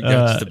 I think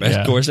that's the best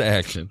yeah. course of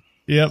action.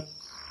 Yep.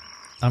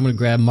 I'm going to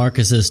grab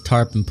Marcus's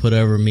tarp and put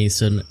over me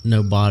so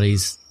no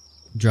bodies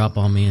drop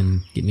on me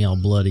and get me all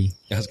bloody.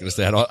 I was going to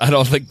say, I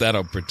don't think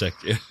that'll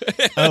protect you.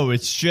 Oh,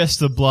 it's just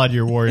the blood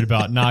you're worried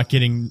about, not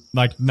getting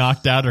like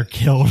knocked out or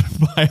killed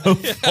by a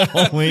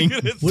falling.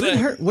 Would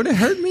it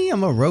hurt me?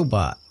 I'm a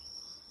robot.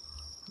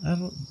 I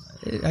don't.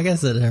 I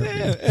guess it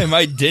hurt. It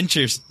might dent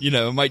your,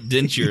 it might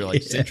dent your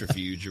like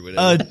centrifuge or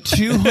whatever. A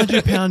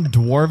 200-pound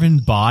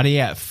dwarven body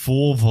at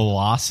full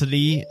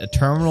velocity, a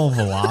terminal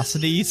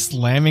velocity,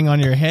 slamming on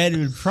your head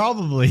would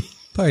probably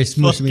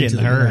smush me to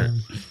the hurt.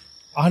 ground.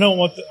 I don't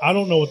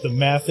know what the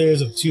math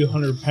is of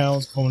 200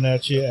 pounds coming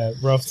at you at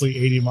roughly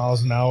 80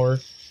 miles an hour.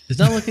 It's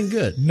not looking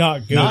good.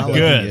 Not good. Not though.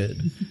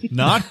 good.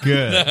 Not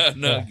good.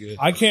 Not good.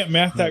 I can't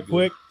math that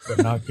quick, but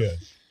not good.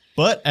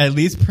 But at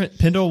least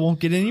Pendle won't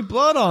get any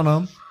blood on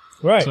him.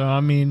 Right. So, I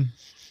mean,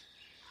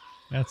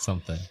 that's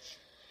something.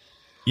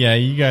 Yeah,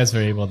 you guys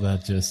are able to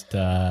just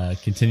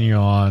continue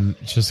on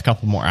just a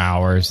couple more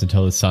hours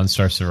until the sun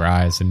starts to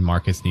rise and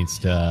Marcus needs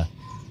to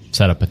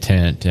set up a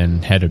tent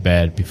and head to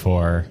bed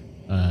before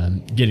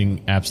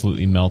getting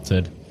absolutely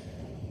melted.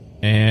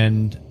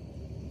 And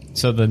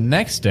so the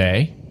next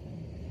day,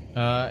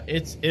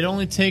 it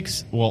only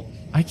takes, well,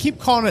 I keep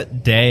calling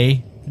it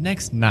day, the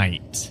next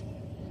night.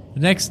 The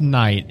next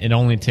night, it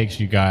only takes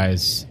you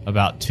guys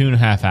about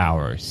 2.5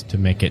 hours to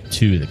make it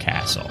to the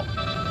castle.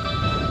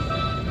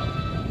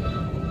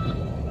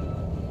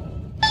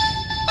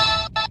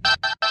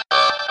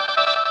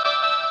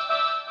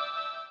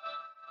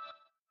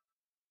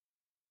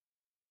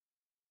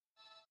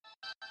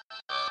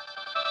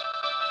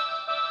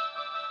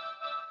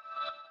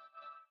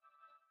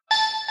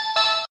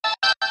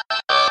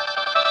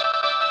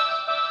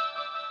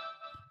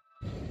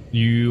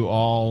 You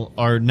all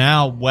are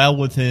now well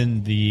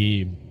within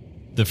the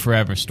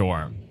forever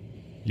storm.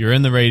 You're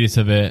in the radius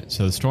of it,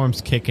 so the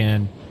storm's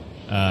kicking.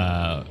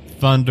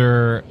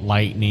 Thunder,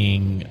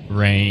 lightning,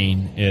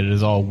 rain. It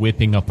is all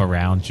whipping up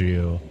around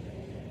you.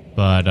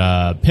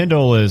 But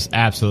Pendle is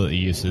absolutely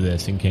used to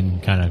this and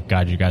can kind of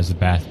guide you guys the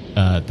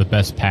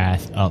best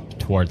path up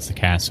towards the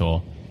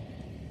castle.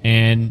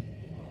 And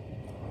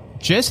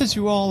just as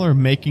you all are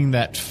making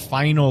that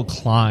final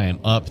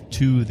climb up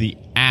to the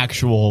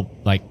actual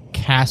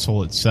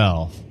castle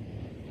itself,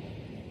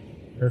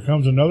 Here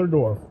comes another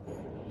door.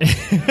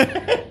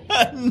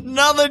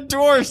 another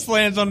door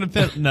slams on the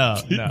pit. No.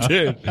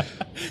 Dude.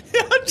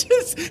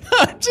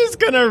 I'm just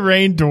gonna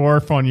rain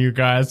dwarf on you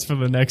guys for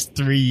the next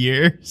 3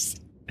 years.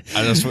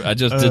 I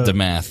just did the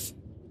math,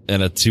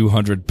 and a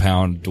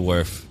 200-pound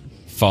dwarf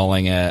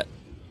falling at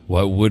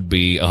what would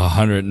be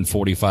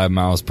 145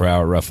 miles per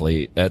hour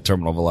roughly at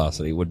terminal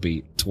velocity would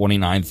be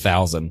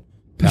 29,000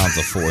 pounds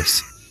of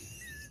force.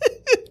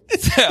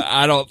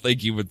 I don't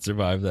think you would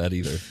survive that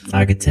either.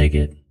 I could take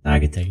it.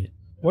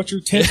 What's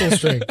your tensile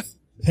strength,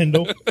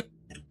 Pendle?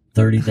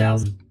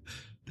 30,000.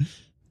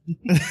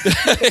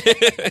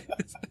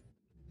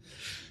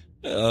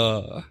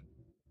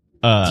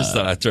 Just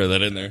thought I'd throw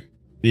that in there.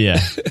 Yeah,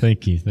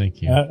 thank you.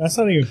 That's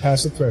not even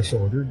past the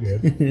threshold. You're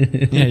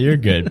good. Yeah, you're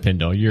good,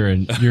 Pendle. You're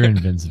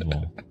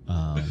invincible.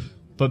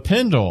 But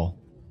Pendle,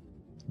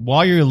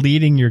 while you're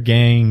leading your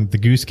gang, the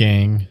Gooch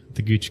gang,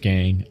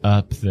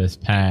 up this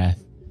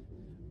path,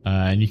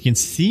 and you can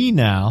see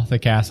now the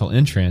castle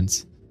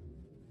entrance.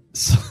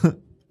 So,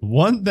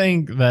 one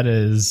thing that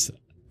is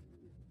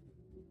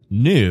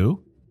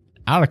new,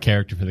 out of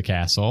character for the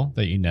castle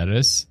that you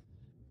notice,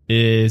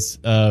 is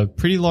a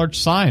pretty large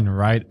sign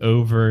right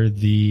over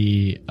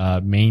the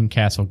main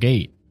castle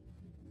gate.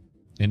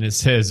 And it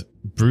says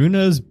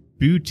Bruno's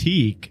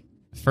Boutique,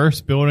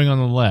 first building on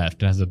the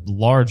left. It has a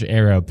large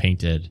arrow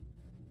painted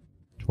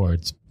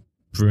towards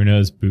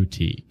Bruno's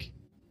Boutique.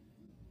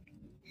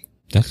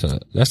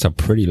 That's a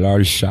pretty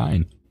large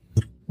sign.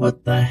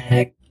 What the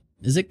heck?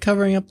 Is it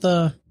covering up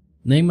the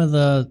name of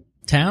the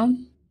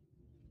town?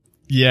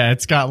 Yeah,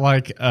 it's got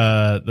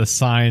the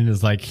sign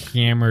is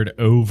hammered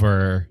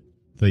over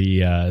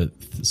the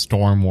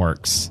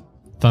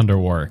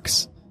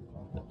Thunderworks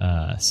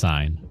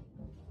sign.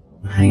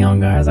 Hang on,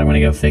 guys. I'm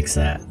gonna go fix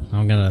that.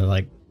 I'm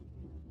gonna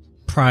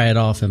pry it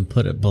off and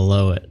put it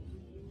below it,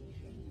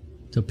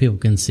 so people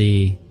can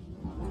see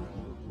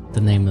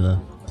the name of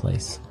the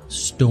place.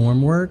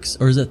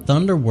 Stormworks, or is it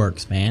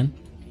Thunderworks, man?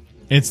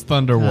 It's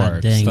Thunderworks.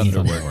 God dang it.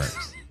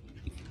 Thunderworks.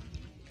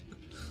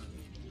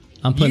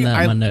 I'm putting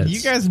that in my notes.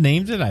 You guys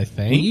named it, I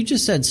think. Well, you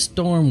just said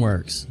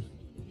Stormworks.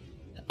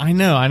 I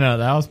know.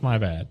 That was my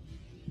bad.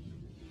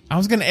 I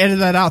was going to edit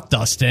that out,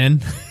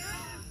 Dustin.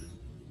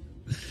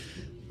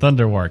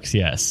 Thunderworks,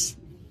 yes.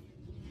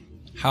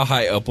 How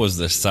high up was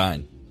this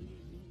sign?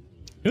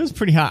 It was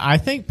pretty high. I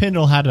think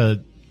Pendle had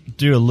to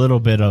do a little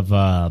bit of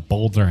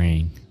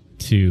bouldering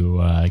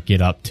to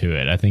get up to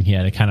it. I think he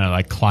had to kind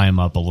of climb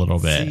up a little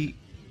bit. See,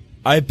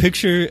 I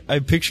picture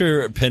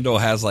Pendle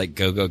has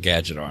go-go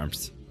gadget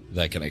arms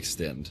that can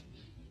extend.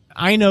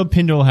 I know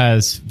Pendle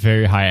has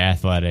very high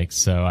athletics,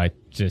 so I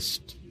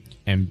just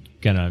am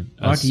gonna.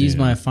 I can use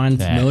my find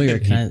familiar.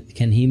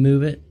 Can he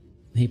move it?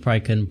 He probably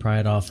couldn't pry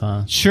it off,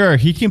 huh? Sure,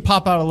 he can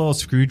pop out a little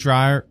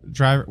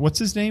screwdriver. What's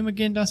his name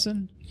again,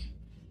 Dustin?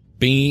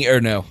 Bean or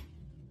no?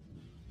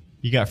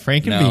 You got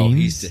Frank and No,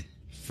 Beans. he's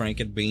Frank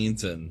and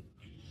Beans and.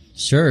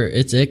 Sure,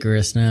 it's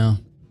Icarus now.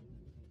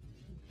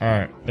 All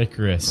right,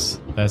 Icarus.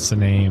 That's the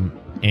name,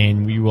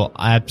 and we will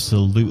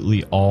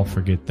absolutely all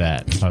forget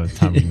that by the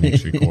time we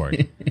next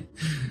record.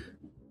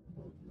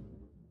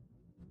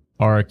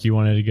 Arik, you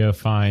wanted to go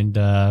find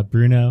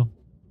Bruno.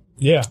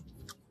 Yeah.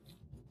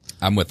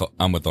 I'm with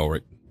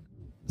Ulrich.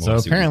 So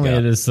apparently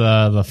it is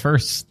the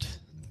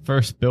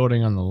first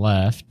building on the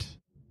left.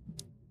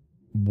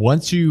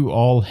 Once you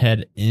all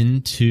head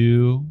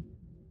into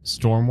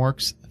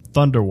Stormworks,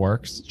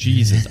 Thunderworks,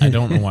 Jesus, I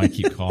don't know why I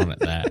keep calling it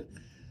that.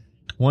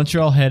 Once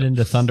you all head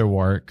into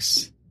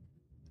Thunderworks,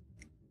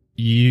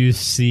 you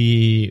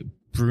see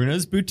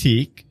Bruno's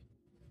Boutique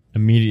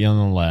immediately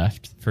on the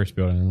left, first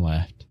building on the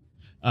left.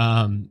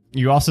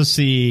 You also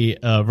see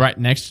right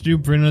next to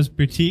Bruno's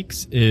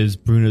Boutiques is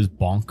Bruno's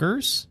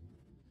Bonkers.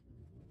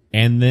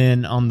 And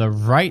then on the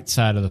right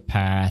side of the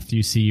path,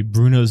 you see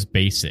Bruno's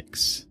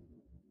Basics.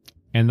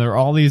 And there are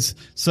all these.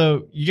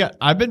 So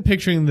I've been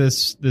picturing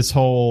this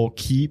whole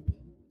keep,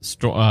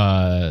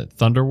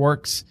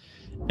 Thunderworks,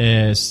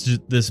 is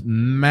this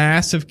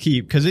massive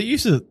keep because it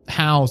used to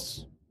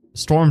house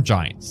storm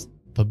giants,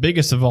 the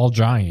biggest of all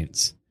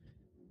giants,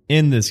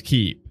 in this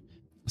keep.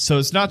 So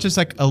it's not just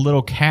like a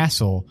little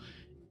castle.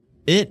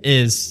 It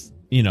is.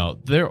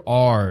 There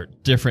are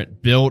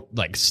different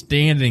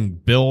standing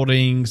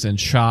buildings and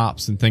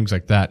shops and things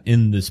like that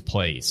in this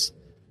place.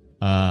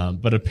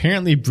 But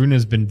apparently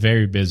Bruno's been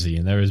very busy,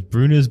 and there is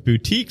Bruno's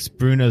Boutiques,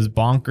 Bruno's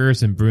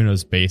Bonkers, and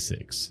Bruno's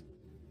Basics.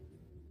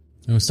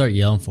 I'm gonna start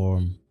yelling for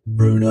him.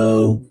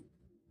 Bruno.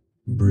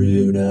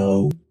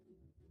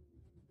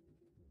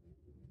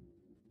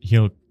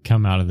 He'll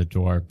come out of the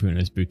door,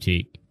 Bruno's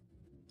Boutique.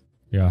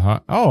 Yeah.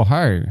 Oh,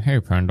 hey,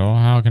 Prendel.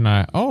 How can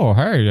I? Oh,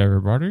 hey,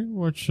 everybody.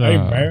 Hey,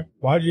 man.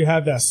 Why'd you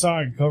have that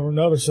sign covering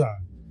the other sign?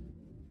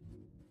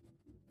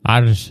 I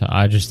just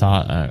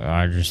thought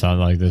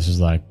like this is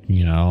like,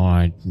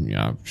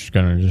 I'm just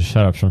gonna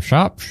set up some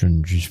shops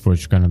and just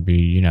was gonna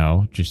be,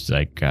 just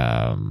like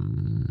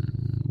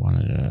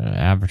wanted to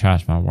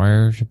advertise my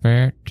wares a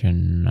bit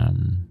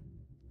and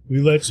we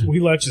let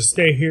you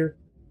stay here.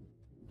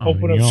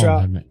 Open up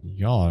shop.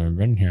 Y'all haven't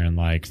been here in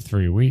like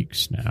 3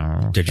 weeks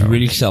now. Did you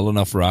really sell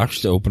enough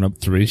rocks to open up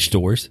 3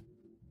 stores?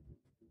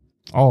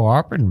 Oh,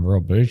 I've been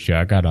real busy.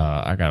 I got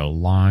a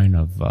line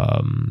of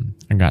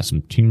I got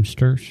some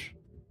Teamsters.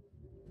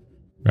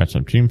 I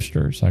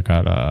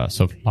got a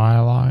supply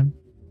line.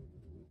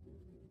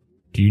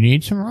 Do you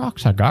need some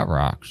rocks? I got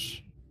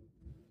rocks.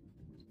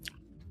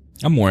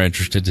 I'm more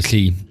interested to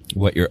see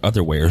what your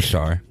other wares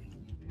are.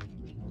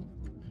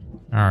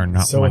 Are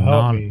not so my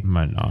non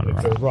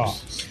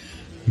rocks.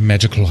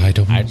 Magical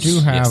items. I do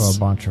have a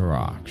bunch of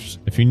rocks.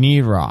 If you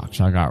need rocks,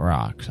 I got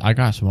rocks. I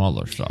got some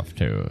other stuff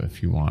too.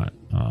 If you want,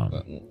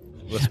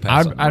 Let's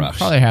pass on the I'd rocks.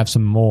 probably have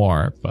some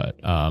more, but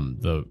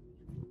the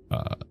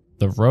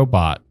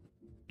robot.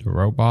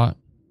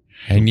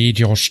 I need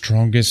your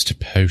strongest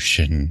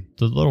potion.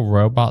 The little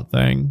robot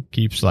thing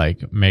keeps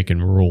like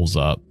making rules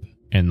up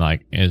and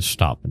like is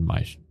stopping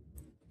my.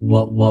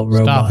 What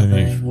robot Stopping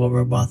me. thing? What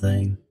robot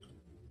thing?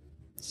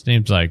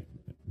 Seems like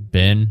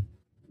Ben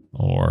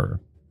or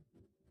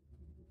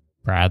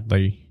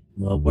Bradley.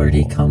 Well, where'd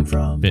he come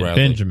from? Bradley.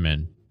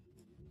 Benjamin.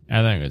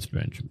 I think it's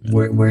Benjamin.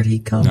 Where'd he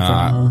come from?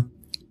 Huh?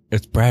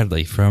 It's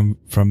Bradley from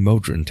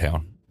Modron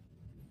Town.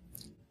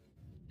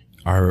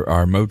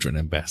 Our Modron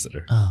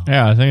ambassador. Oh.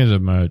 Yeah, I think he's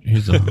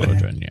a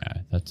Modron.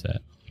 Yeah, that's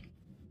it.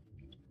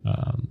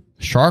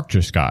 Shark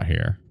just got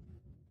here,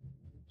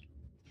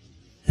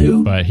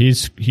 Who? but he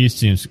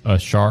seems a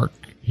shark.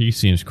 He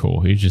seems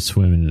cool. He's just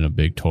swimming in a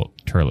big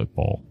toilet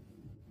bowl.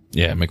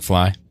 Yeah,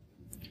 McFly.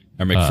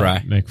 Or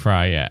McFry.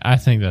 McFry, yeah. I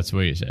think that's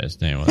what he said his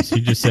name was.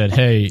 He just said,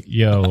 hey,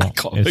 yo,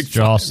 call him it's McFry.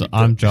 Jocelyn.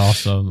 I'm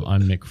Jocelyn.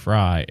 I'm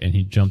McFry. And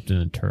he jumped in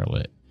a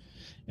toilet.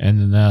 And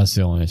then that's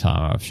the only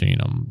time I've seen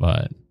him,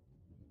 but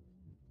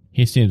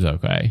he seems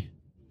okay.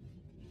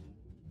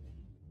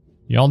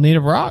 Y'all need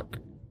a rock?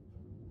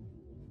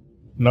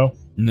 No.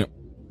 No.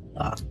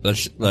 Ah,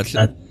 Let's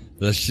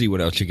see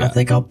what else you I got.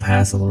 think I'll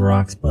pass on the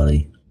rocks,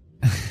 buddy.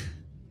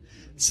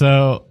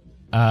 So,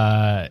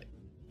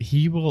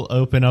 he will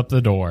open up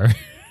the door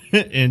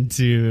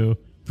into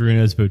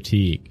Bruno's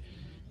Boutique.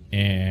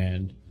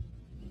 And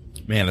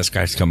Man, this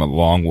guy's come a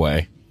long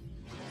way.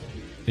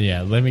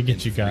 yeah, let me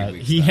get you guys.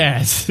 weeks He now.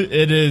 has.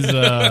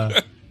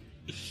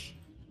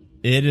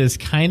 It is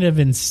kind of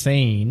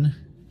insane.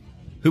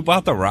 Who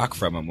bought the rock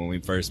from him when we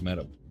first met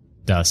him?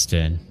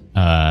 Dustin,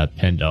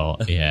 Pendle,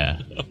 yeah.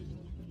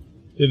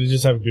 Did it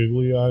just have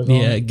googly eyes on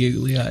Yeah, it?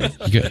 googly eyes.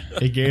 You got,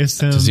 It gives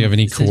him. does he have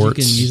any It says you quartz?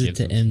 can use it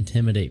to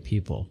intimidate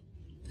people.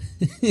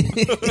 I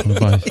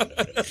want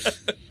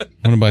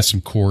to buy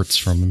some quartz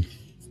from him.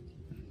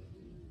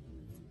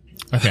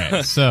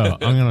 Okay, so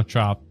I'm gonna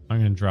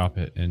drop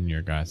it in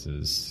your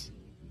guys's.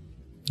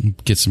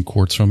 Get some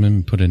quartz from him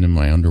and put it in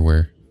my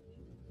underwear.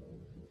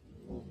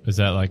 Is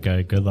that like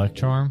a good luck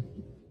charm?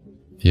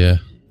 Yeah.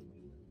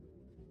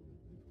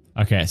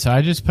 Okay, so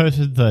I just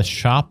posted the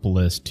shop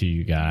list to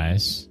you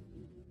guys.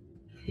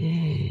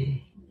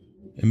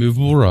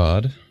 Immovable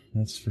rod.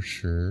 That's for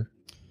sure.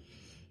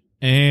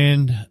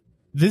 And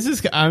this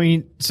is,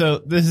 so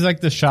this is like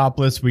the shop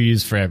list we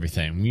use for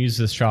everything. We use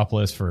this shop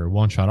list for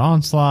One Shot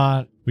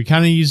Onslaught, We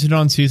kind of used it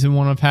on season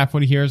 1 of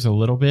Halfway to Heroes a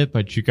little bit,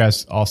 but you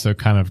guys also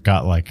kind of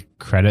got like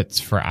credits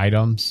for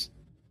items.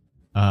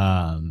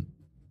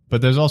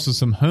 But there's also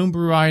some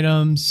homebrew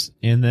items,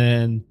 and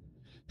then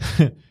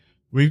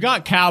we've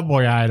got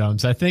cowboy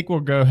items. I think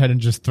we'll go ahead and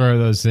just throw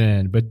those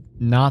in, but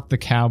not the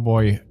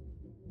cowboy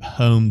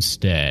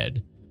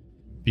homestead,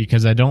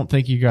 because I don't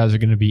think you guys are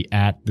going to be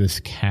at this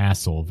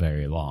castle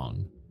very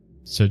long.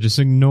 So just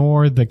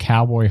ignore the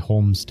cowboy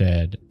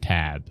homestead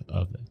tab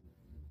of it.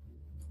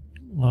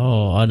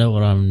 Oh, I know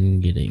what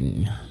I'm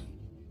getting.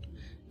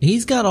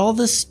 He's got all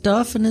this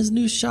stuff in his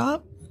new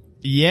shop?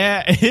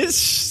 Yeah,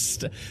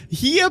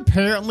 he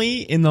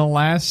apparently in the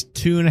last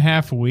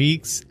 2.5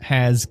 weeks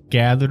has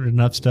gathered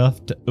enough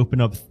stuff to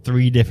open up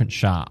 3 different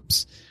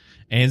shops.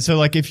 And so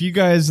like if you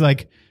guys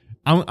like,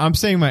 I'm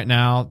saying right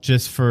now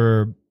just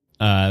for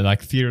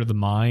like theater of the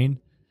mind,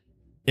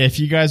 if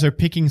you guys are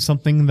picking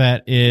something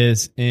that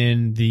is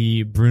in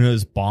the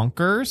Bruno's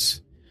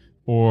Bonkers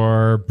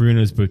or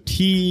Bruno's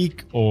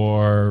Boutique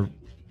or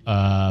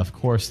of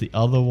course the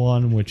other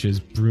one, which is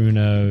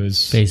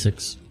Bruno's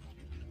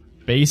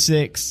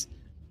Basics,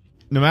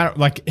 no matter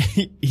like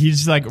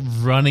he's like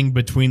running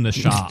between the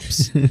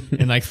shops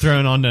and like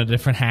throwing on a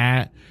different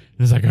hat and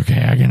he's like,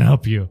 okay, I can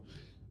help you.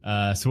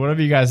 So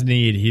whatever you guys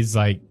need,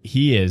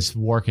 he is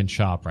working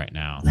shop right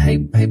now. Hey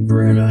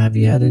Bruno, have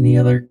you had any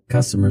other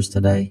customers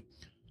today?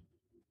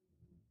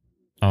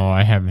 Oh,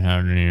 I haven't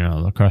had any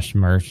other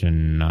customers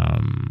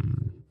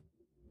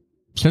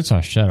since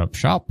I set up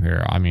shop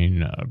here. I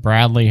mean,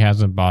 Bradley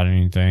hasn't bought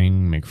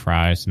anything.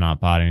 McFry's not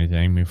bought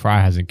anything.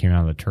 McFry hasn't came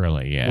out of the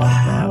toilet yet.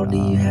 Wow, do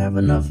you have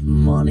enough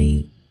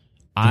money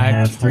to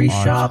have 3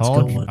 shops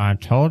going? I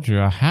told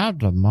you I had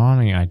the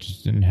money. I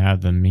just didn't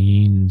have the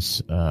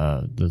means,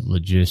 the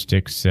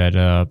logistics set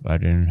up. I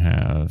didn't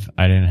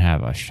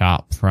have a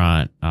shop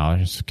front. I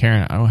was just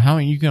carrying. Oh, how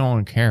you can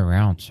only carry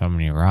around so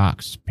many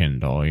rocks,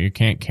 Pendle? You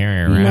can't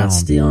carry around. You're not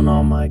stealing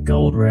all my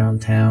gold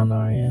around town,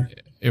 are you?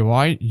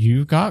 Why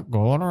you got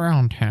gold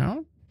around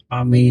town?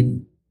 I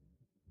mean,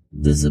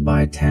 this is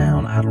my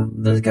town.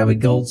 There's gotta be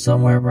gold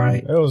somewhere,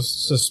 right? That was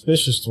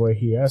suspicious the way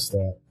he asked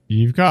that.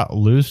 You've got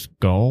loose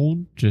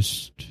gold.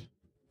 Just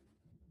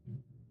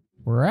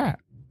where at?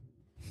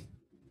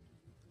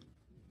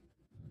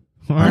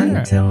 I'm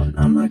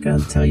not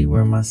gonna tell you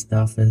where my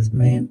stuff is,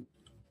 man.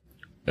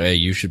 Hey,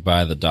 you should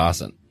buy the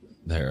Dawson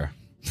there.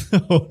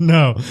 Oh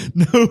no!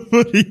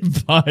 Nobody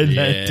buy that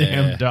Yeah.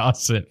 damn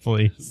Dawson,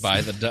 please.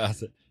 Buy the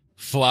Dawson.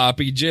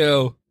 Floppy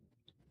Joe.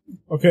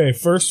 Okay,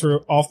 first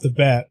off the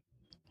bat,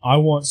 I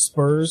want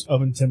Spurs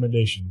of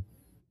Intimidation.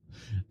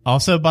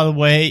 Also, by the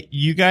way,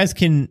 you guys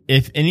can,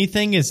 if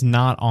anything is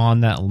not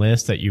on that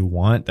list that you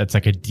want, that's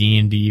like a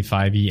D&D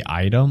 5e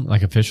item,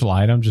 like official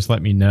item, just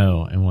let me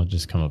know and we'll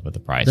just come up with a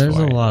price There's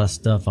for a it. lot of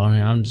stuff on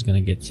here. I'm just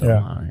gonna get some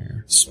Yeah. on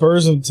here.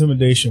 Spurs of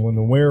Intimidation. When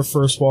the wearer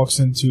first walks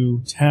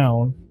into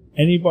town,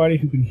 anybody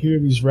who can hear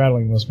these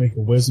rattling must make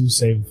a wisdom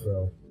saving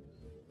throw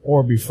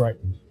or be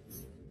frightened.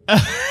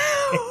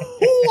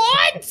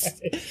 What?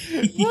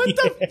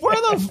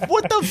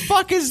 What the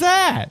fuck is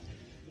that?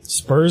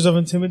 Spurs of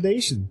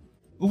Intimidation.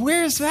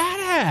 Where's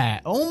that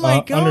at? Oh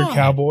my god. Under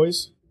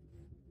Cowboys.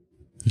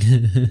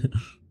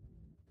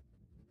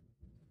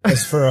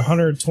 That's for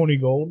 120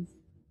 gold.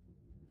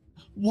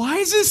 Why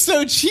is this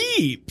so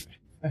cheap?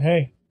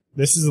 Hey,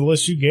 this is the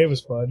list you gave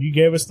us, bud. You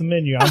gave us the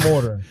menu. I'm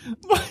ordering.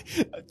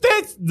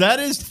 That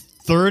is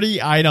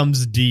 30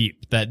 items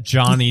deep that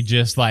Johnny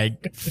just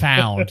like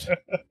found.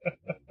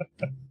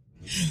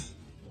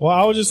 Well,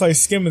 I was just like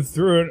skimming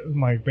through it.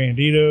 Like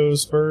Banditos,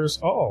 Spurs.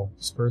 Oh,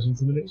 Spurs of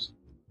Intimidation.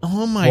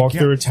 Oh my god. Walk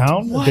through a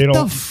town. What They the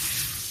don't.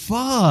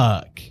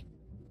 fuck?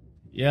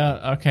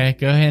 Yeah, okay,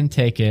 go ahead and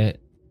take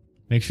it.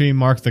 Make sure you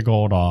mark the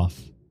gold off.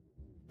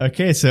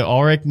 Okay, so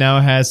Ulrich now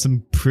has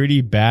some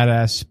pretty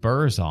badass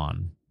spurs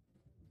on.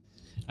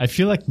 I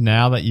feel like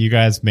now that you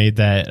guys made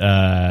that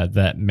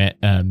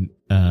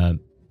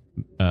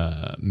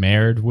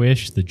Marid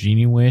wish, the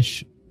genie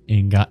wish,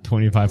 and got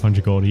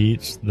 2,500 gold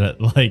each, that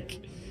like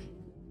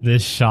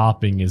this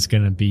shopping is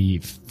gonna be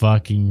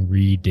fucking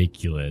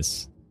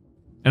ridiculous.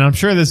 And I'm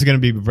sure this is gonna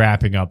be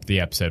wrapping up the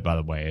episode, by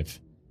the way,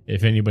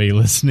 if anybody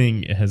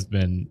listening has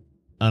been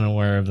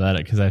unaware of that,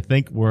 because I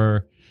think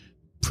we're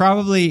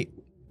probably,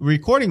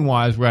 recording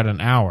wise, we're at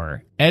an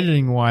hour.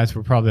 Editing wise,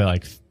 we're probably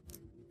like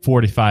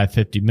 45,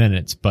 50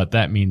 minutes, but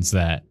that means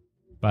that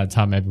by the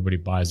time everybody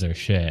buys their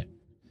shit.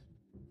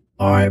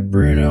 All right,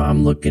 Bruno,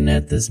 I'm looking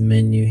at this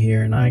menu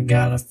here, and I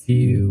got a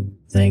few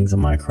things on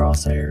my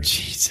crosshairs.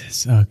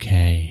 Jesus,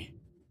 okay.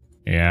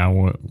 Yeah,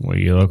 what are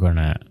you looking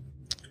at?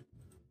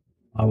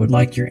 I would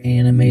like your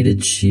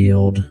animated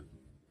shield.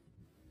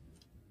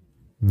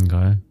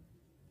 Okay.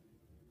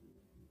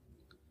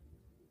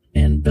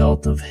 And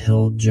belt of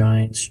hill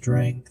giant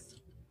strength.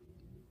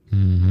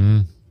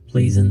 Mm-hmm.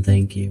 Please and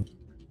thank you.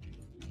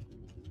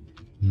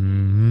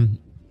 Mm-hmm.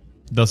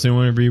 Does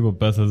anyone want to read what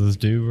both of those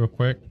do real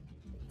quick?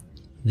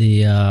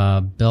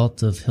 The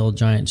belt of hill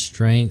giant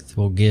strength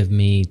will give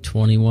me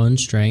 21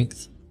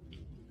 strength.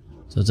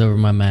 So it's over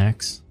my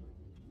max.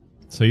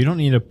 So you don't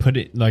need to put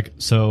it like,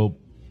 so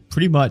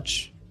pretty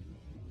much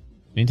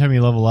anytime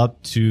you level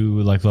up to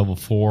like level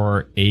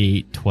 4,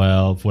 8,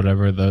 12,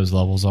 whatever those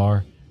levels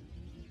are,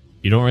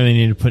 you don't really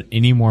need to put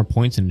any more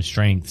points into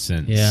strength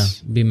since. Yeah,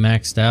 be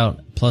maxed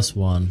out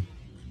 +1.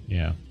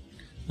 Yeah.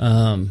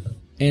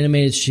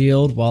 Animated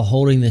shield. While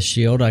holding the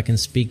shield, I can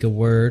speak a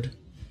word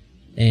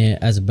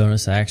as a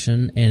bonus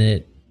action, and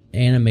it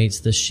animates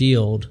the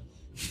shield,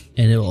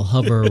 and it will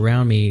hover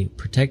around me,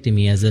 protecting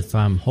me as if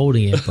I'm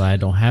holding it, but I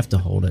don't have to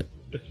hold it.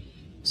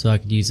 So I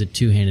could use a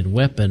two-handed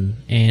weapon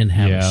and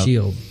have a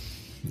shield.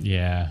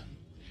 Yeah.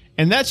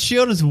 And that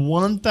shield is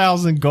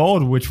 1,000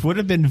 gold, which would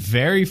have been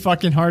very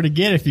fucking hard to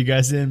get if you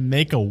guys didn't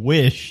make a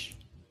wish.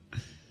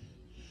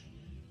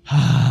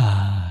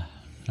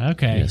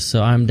 Okay. Yeah,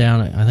 so I'm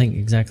down at, I think,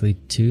 exactly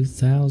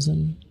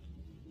 2,000.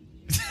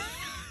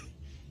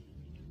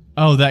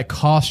 Oh, that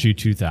cost you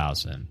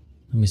 2,000.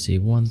 Let me see,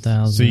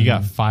 1,000. So you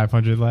got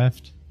 500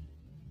 left?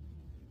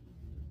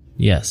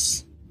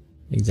 Yes,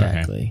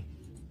 exactly. Okay.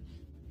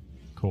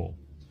 Cool.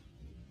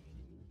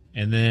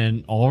 And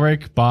then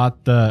Ulrich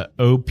bought the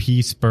OP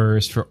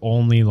spurs for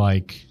only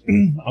like...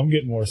 I'm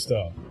getting more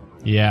stuff.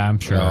 Yeah, I'm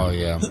sure. Oh,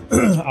 yeah.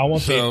 I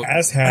want the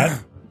ass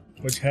hat,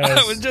 which has...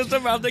 I was just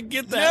about to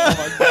get that.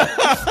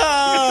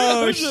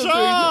 Oh,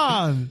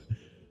 Sean!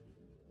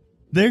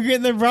 They're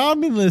getting the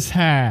Romulus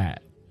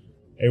hat.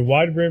 a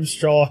wide brimmed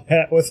straw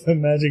hat with a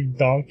magic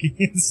donkey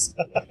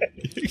inside.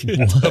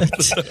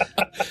 What?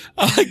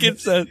 I like it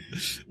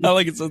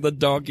said the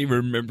donkey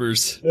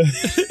remembers.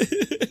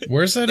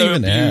 Where's that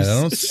even at?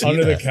 I don't see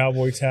Under that. the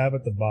cowboy tab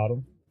at the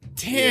bottom.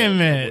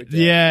 Damn it.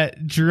 Yeah,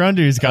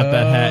 Gerunder's got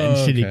that hat in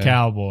Shitty okay.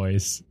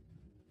 Cowboys.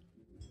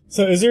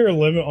 So is there a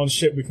limit on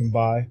shit we can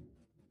buy?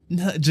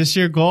 No, just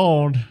your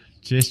gold.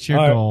 Just your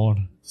All right. gold.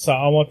 So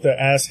I want the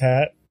ass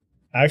hat.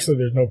 Actually,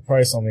 there's no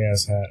price on the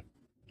ass hat.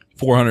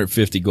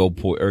 450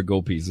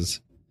 gold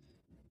pieces.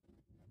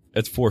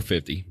 That's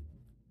 450.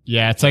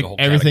 Yeah, it's For like the whole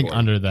everything category.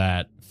 under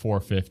that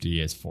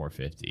 450 is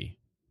 450.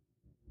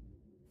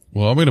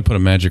 Well, I'm going to put a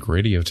magic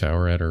radio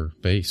tower at her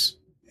base.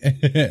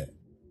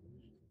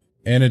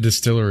 And a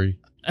distillery.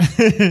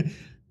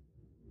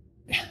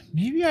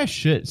 Maybe I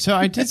should. So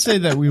I did say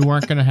that we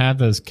weren't going to have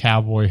those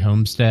cowboy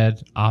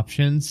homestead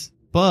options,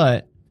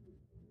 but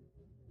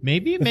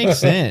maybe it makes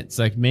sense.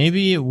 Like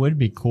maybe it would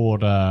be cool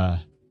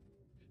to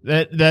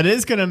that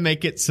is going to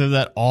make it so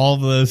that all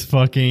those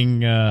fucking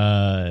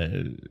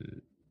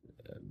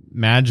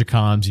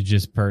Magicons you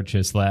just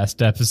purchased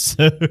last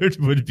episode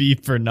would be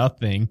for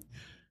nothing.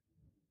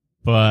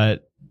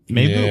 But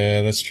maybe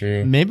Yeah, that's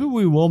true. maybe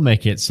we will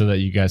make it so that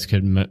you guys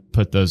could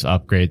put those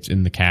upgrades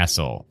in the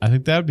castle. I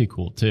think that would be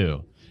cool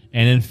too.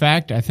 And in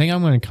fact, I think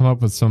I'm going to come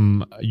up with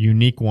some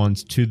unique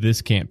ones to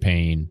this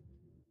campaign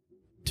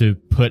to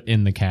put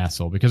in the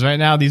castle. Because right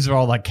now, these are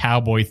all like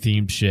cowboy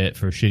themed shit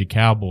for Shitty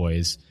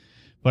Cowboys.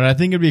 But I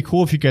think it'd be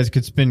cool if you guys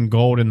could spend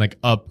gold and like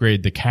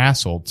upgrade the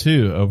castle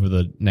too over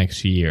the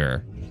next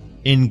year,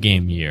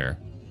 in-game year.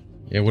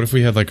 Yeah, what if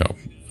we had like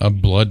a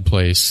blood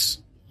place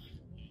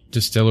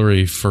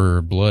distillery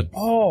for blood?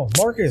 Oh,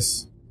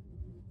 Marcus.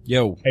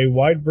 Yo. A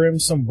wide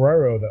brimmed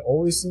sombrero that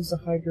always seems to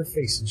hide your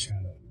face in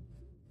shadow.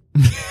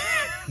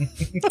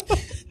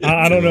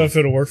 I don't know if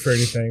it'll work for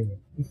anything.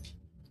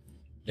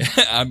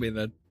 But I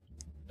mean,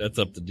 that's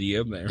up to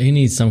DM there. You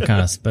need some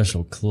kind of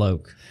special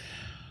cloak.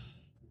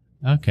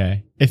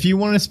 Okay. If you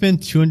want to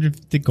spend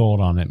 250 gold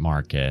on it,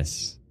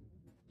 Marcus.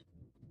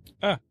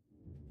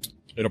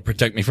 It'll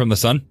protect me from the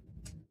sun.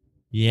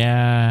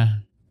 Yeah.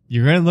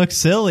 You're going to look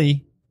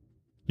silly.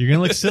 You're going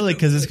to look silly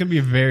because it's going to be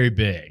very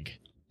big.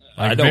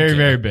 I Like don't very, care.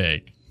 very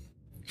big.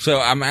 So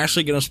I'm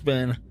actually going to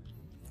spend,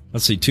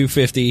 let's see,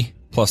 250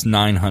 plus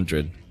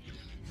 900.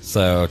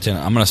 So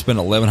I'm going to spend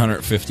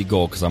 1,150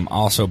 gold because I'm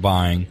also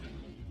buying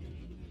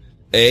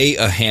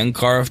a hand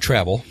car of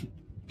travel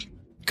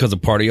because a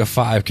party of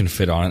 5 can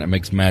fit on it. It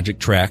makes magic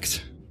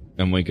tracks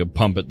and we could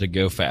pump it to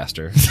go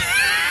faster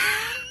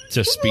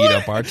to speed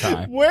up our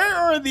time. Where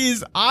are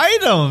these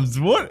items?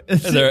 What?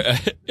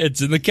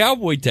 It's in the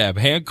cowboy tab,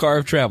 hand car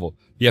of travel.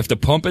 You have to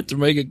pump it to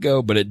make it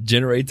go, but it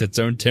generates its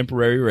own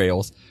temporary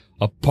rails.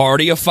 A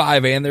party of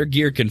 5 and their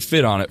gear can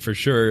fit on it for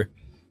sure.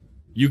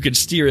 You can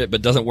steer it,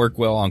 but doesn't work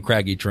well on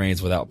craggy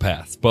terrains without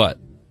paths. But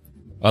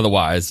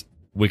otherwise,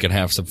 we can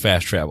have some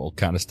fast travel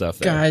kind of stuff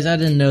there. Guys, I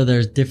didn't know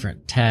there's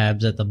different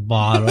tabs at the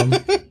bottom.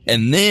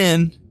 And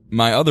then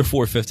my other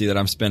 450 that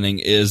I'm spending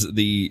is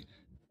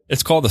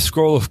it's called the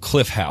Scroll of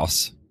Cliff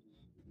House,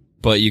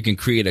 but you can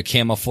create a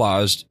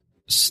camouflaged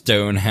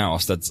stone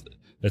house that's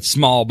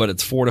small, but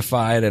it's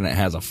fortified and it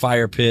has a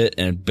fire pit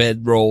and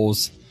bed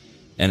rolls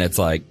and it's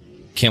like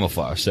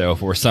camouflage. So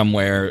if we're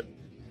somewhere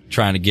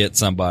trying to get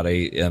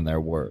somebody and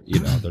they're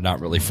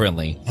not really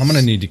friendly, I'm going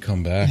to need to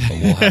come back.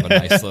 we'll have a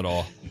nice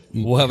little,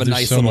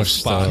 There's so much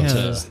spot stuff. Yeah, to,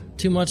 there's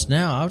too much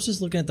now. I was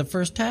just looking at the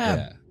first tab.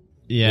 yeah.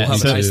 Yeah. We'll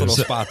have a nice little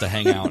so, spot to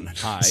hang out and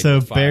hide. so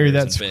with Barry, fires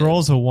that and beds.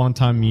 scroll's a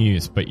one-time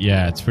use, but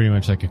yeah, it's pretty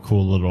much like a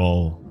cool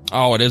little.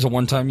 Oh, it is a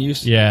one-time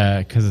use? Yeah,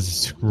 because it's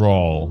a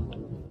scroll.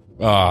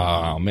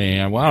 Oh,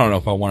 man. Well, I don't know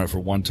if I want it for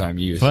one-time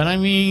use. But I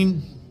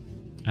mean,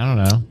 I don't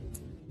know.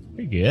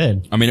 Pretty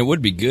good. I mean, it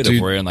would be good if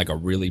Dude. we're in like a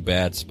really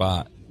bad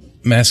spot.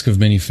 Mask of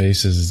Many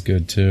Faces is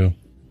good too.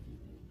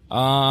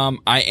 I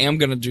am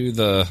gonna do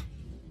the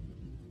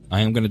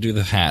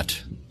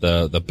hat,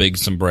 the big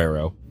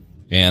sombrero,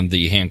 and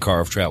the hand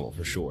carved travel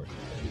for sure.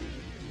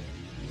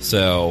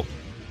 So,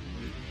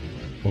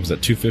 what was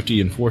that? 250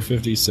 and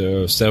 450,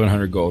 so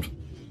 700 gold.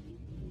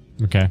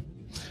 Okay.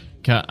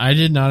 I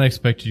did not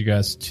expect you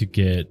guys to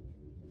get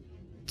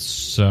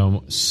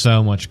so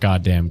much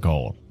goddamn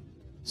gold.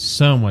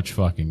 So much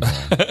fucking gold.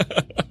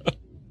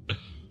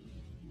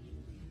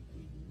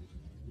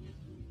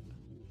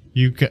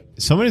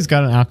 Somebody's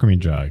got an alchemy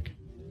jug.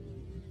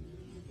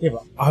 Yeah,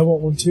 but I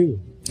want one too.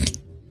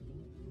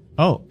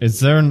 Oh, is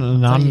there a you had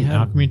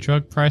non-alchemy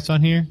jug price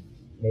on here?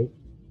 Nope.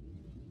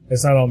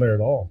 It's not on there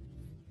at all.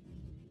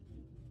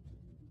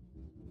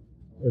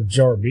 A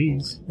jar of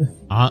bees.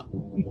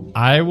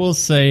 I will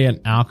say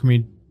an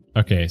alchemy.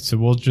 Okay, so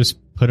we'll just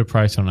put a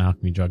price on an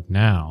alchemy jug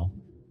now.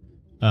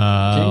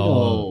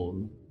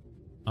 Gold.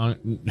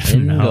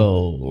 No.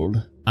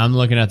 Gold. I'm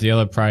looking at the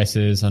other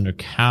prices under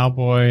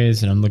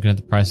Cowboys, and I'm looking at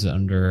the prices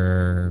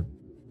under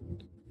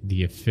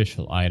the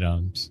official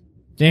items.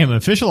 Damn,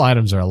 official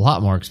items are a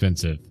lot more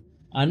expensive.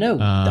 I know.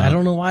 I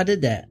don't know why I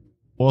did that.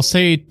 We'll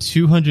say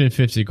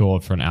 250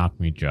 gold for an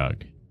alchemy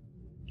jug.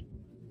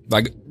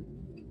 Like,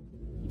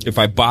 if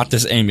I bought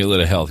this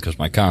amulet of health because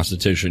my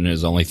constitution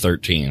is only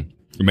 13,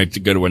 it makes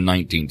it go to a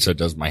 19. So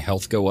does my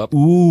health go up?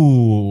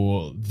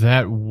 Ooh,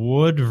 that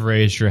would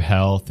raise your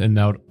health, and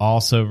that would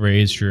also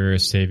raise your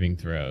saving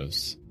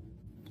throws.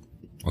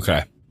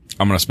 Okay,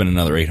 I'm gonna spend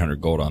another 800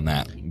 gold on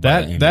that.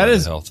 Buy the amulet That of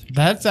is health.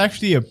 that's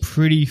actually a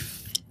pretty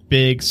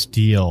big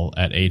steal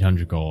at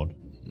 800 gold.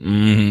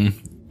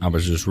 I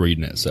was just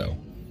reading it, so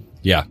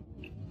yeah.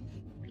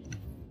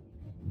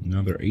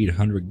 Another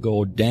 800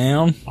 gold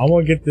down. I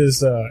want to get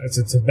this. It's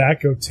a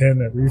tobacco tin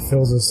that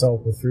refills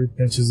itself with 3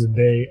 pinches a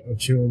day of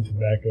chewing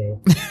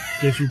tobacco.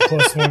 Gives you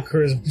 +1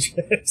 charisma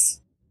checks.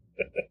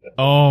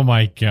 Oh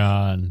my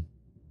god.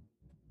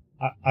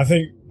 I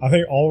think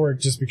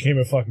Ulrich just became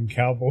a fucking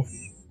cowboy.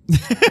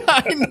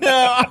 I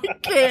know, I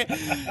can't.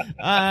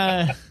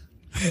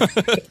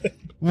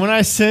 When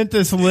I sent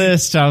this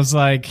list, I was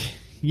like,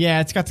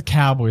 yeah, it's got the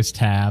Cowboys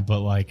tab,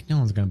 but like, no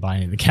one's gonna buy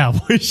any of the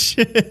Cowboys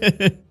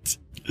shit.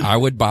 I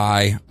would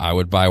buy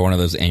one of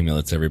those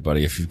amulets,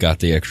 everybody, if you've got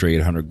the extra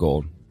 800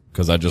 gold.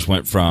 Because I just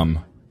went from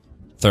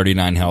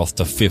 39 health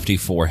to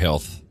 54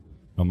 health.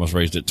 Almost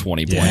raised it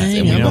 20 points.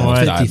 And we you know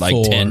almost what? died like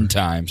 54. 10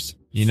 times.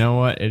 You know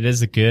what? It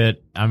is a good.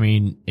 I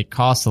mean, it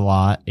costs a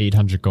lot,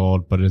 800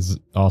 gold, but it's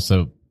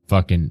also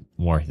fucking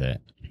worth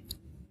it.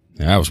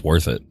 Yeah, that was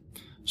worth it.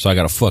 So I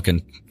got a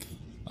fucking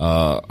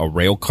a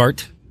rail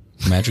cart,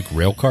 magic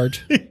rail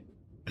cart,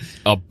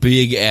 a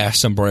big ass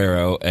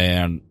sombrero,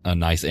 and a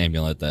nice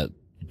amulet that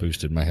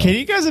boosted my health. Can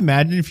you guys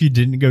imagine if you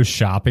didn't go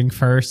shopping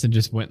first and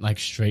just went like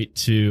straight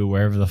to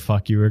wherever the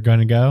fuck you were going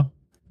to go?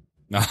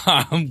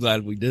 I'm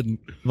glad we didn't.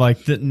 Like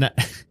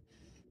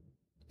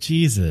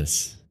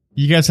Jesus,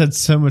 you guys had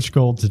so much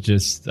gold to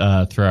just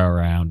throw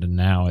around, and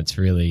now it's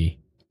really,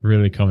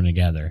 really coming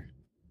together.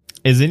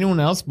 Is anyone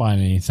else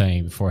buying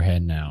anything before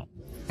heading out?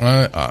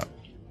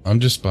 I'm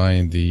just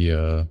buying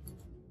the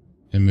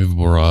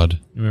immovable rod.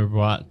 Remember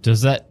what?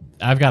 Does that?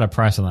 I've got a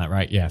price on that,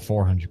 right? Yeah,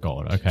 400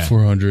 gold. Okay.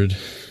 400.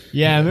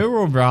 Yeah,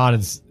 immovable rod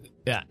is.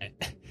 Yeah,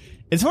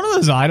 it's one of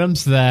those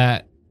items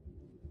that,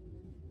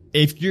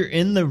 if you're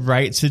in the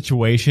right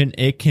situation,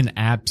 it can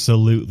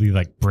absolutely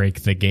like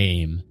break the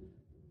game.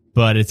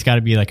 But it's got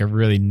to be like a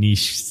really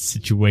niche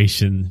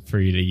situation for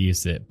you to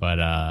use it.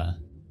 But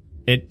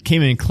it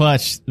came in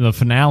clutch the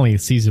finale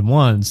of season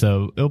 1,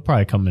 so it'll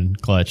probably come in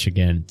clutch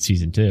again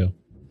season 2.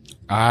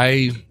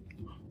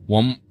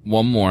 One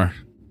more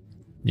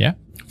Yeah.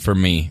 for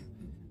me.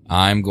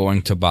 I'm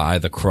going to buy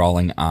the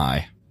crawling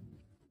eye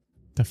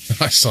The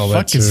I saw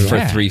that fuck is too. for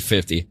that?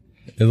 350.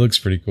 It looks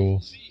pretty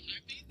cool.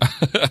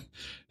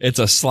 It's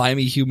a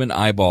slimy human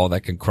eyeball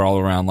that can crawl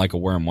around like a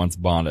worm once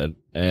bonded,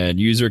 and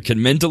user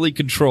can mentally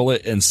control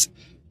it, and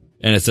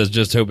it says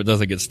just hope it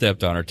doesn't get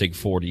stepped on or take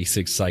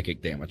 46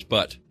 psychic damage.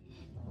 But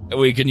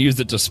we can use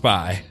it to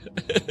spy.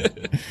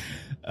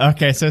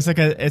 Okay, so it's like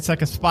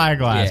a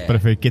spyglass, Yeah. but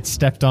if it gets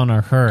stepped on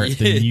or hurt,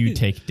 then you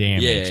take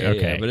damage. Yeah,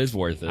 okay, but it's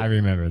worth it. I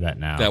remember that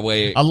now. That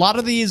way- a lot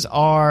of these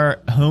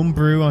are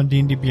homebrew on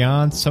D&D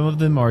Beyond. Some of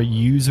them are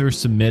user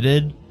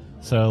submitted,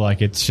 so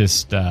like it's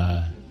just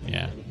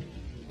yeah.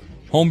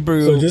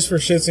 Homebrew. So just for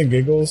shits and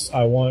giggles,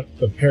 I want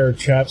a pair of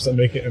chaps that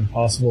make it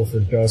impossible for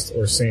dust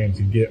or sand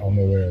to get on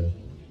the wearer.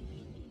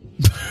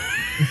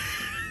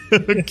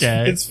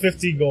 Okay. It's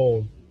 50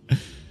 gold.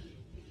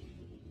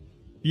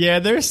 Yeah,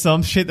 there's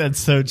some shit that's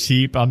so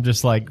cheap. I'm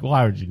just like,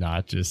 why would you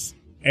not just?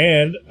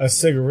 And a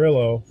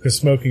cigarillo, because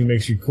smoking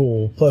makes you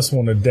cool,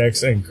 +1 to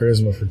dex and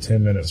charisma for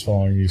 10 minutes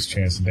following use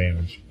chance of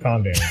damage.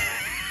 Con damage.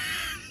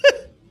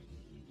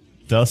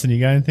 Dustin, you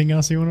got anything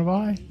else you want to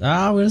buy?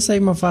 I'm going to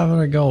save my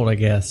 500 gold, I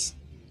guess.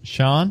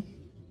 Sean?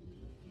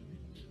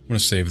 I'm going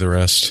to save the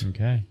rest.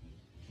 Okay.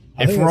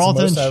 I If think we're that's all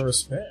the most done, I ever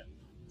spent.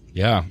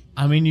 Yeah.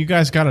 I mean, you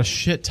guys got a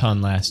shit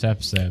ton last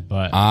episode,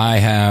 but I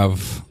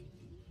have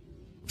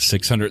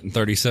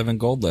 637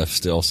 gold left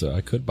still, so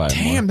I could buy more.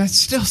 damn, that's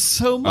still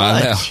so I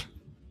know. much.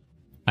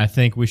 I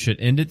think we should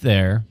end it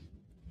there,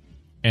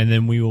 and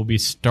then we will be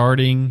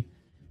starting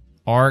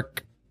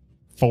Arc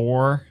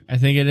 4, I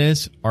think it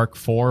is, Arc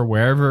 4,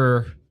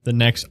 wherever the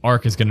next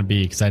arc is going to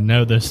be, because I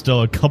know there's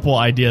still a couple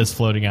ideas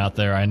floating out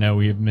there. I know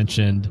we've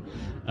mentioned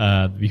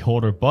the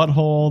Beholder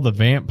Butthole, the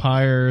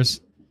vampires,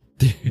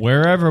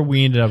 wherever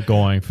we ended up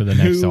going for the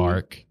next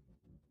arc.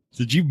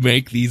 Did you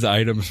make these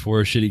items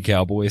for Shitty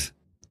Cowboys?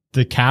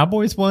 The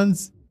Cowboys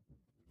ones?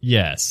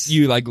 Yes.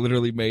 You like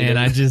literally made and it.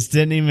 I just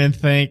didn't even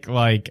think,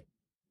 like,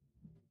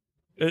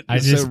 I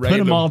It's just so put them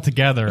random. all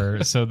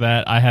together so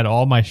that I had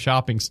all my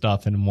shopping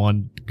stuff in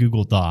one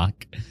Google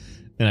Doc.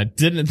 And I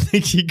didn't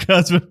think you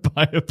guys would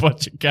buy a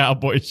bunch of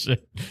cowboy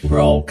shit. We're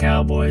all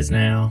cowboys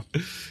now.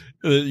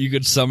 You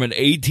could summon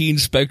 18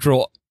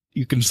 spectral.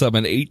 You can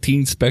summon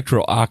 18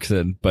 spectral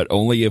oxen, but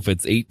only if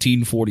it's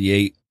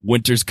 1848.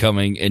 Winter's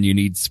coming, and you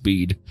need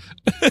speed.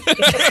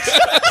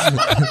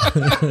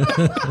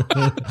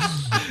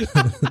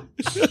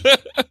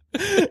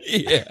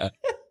 Yeah.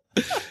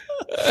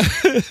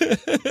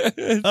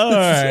 All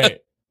right.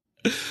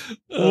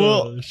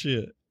 Oh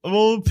shit.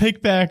 We'll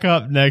pick back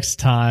up next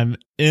time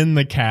in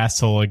the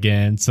castle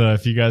again. So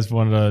if you guys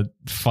want to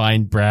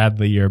find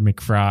Bradley or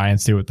McFry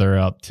and see what they're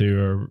up to,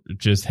 or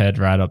just head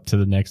right up to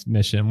the next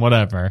mission,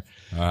 whatever.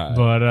 All right.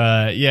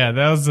 But yeah,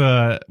 that was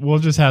we'll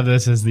just have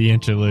this as the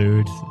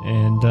interlude,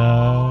 and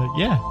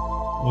yeah,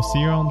 we'll see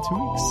you all in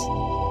 2 weeks.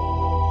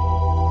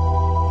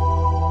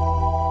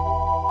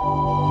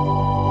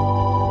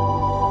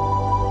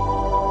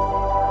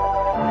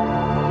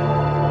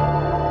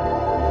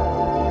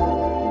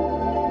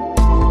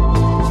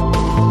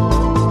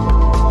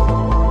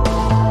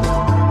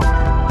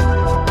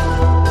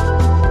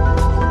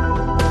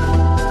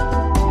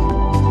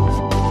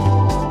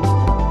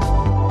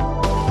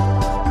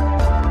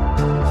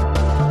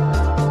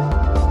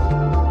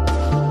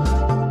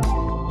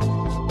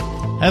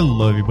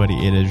 Hello,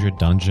 everybody. It is your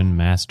Dungeon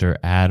Master,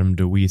 Adam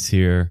DeWeese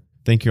here.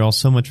 Thank you all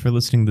so much for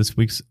listening to this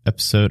week's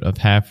episode of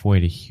Halfway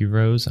to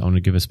Heroes. I want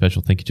to give a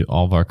special thank you to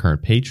all of our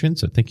current patrons.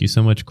 So thank you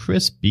so much,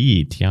 Chris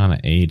B, Tiana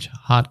H,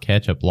 Hot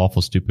Ketchup,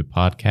 Lawful Stupid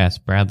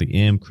Podcast, Bradley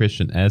M,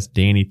 Christian S,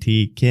 Danny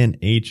T, Ken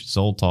H,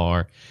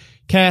 Zoltar,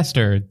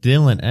 Caster,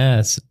 Dylan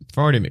S,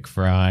 Farty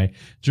McFry,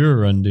 Drew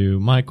Rundu,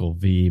 Michael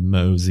V,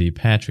 Mosey,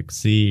 Patrick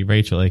C,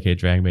 Rachel A.K.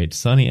 Dragbait,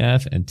 Sunny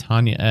F, and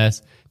Tanya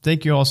S.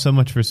 Thank you all so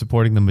much for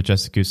supporting the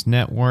Majestic Goose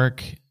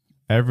Network.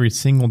 Every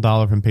single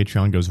dollar from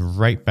Patreon goes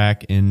right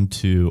back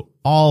into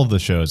all of the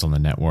shows on the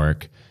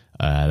network.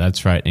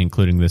 That's right,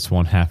 including this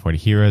one, Halfway to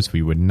Heroes.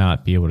 We would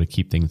not be able to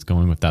keep things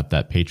going without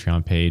that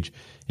Patreon page.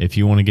 If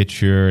you want to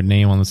get your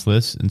name on this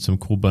list and some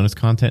cool bonus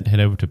content, head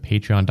over to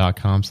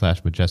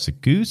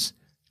patreon.com/majesticgoose.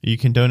 You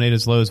can donate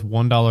as low as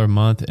 $1 a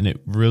month, and it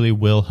really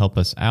will help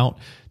us out.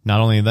 Not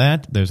only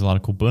that, there's a lot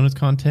of cool bonus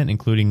content,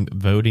 including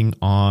voting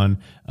on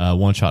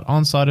one-shot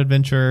onslaught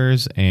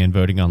adventures and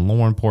voting on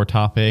lore and poor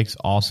topics.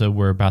 Also,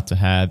 we're about to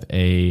have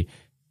a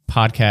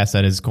podcast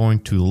that is going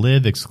to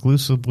live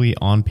exclusively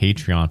on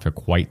Patreon for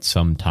quite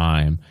some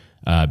time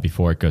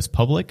before it goes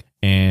public,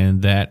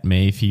 and that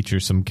may feature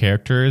some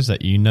characters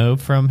that you know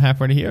from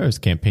Halfway to Heroes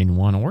Campaign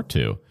 1 or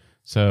 2.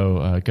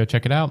 So go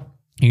check it out.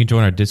 You can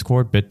join our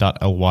Discord,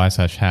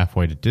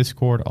 bit.ly/halfway to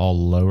Discord,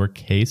 all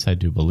lowercase, I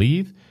do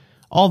believe.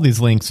 All these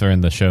links are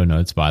in the show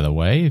notes, by the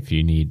way, if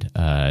you need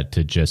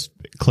to just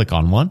click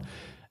on one.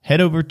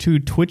 Head over to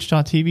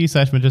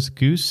twitch.tv/Majestic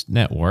Goose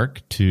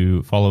Network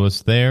to follow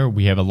us there.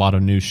 We have a lot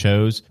of new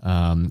shows.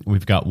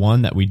 We've got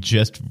one that we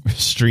just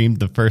streamed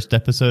the first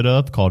episode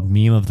of called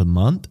Meme of the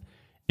Month.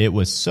 It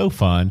was so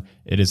fun.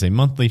 It is a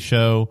monthly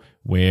show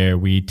where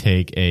we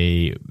take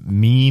a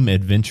meme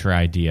adventure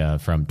idea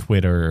from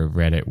Twitter,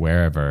 Reddit,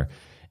 wherever,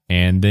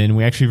 and then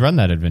we actually run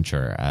that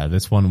adventure.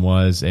 This one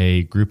was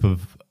a group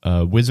of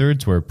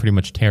wizards were pretty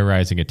much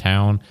terrorizing a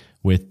town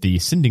with the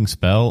sending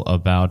spell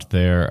about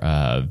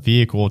their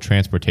vehicle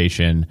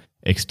transportation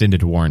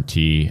extended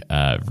warranty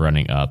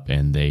running up,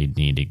 and they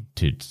needed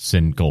to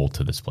send gold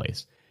to this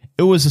place.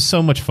 It was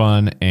so much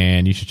fun,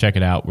 and you should check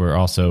it out. We're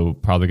also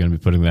probably going to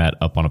be putting that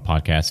up on a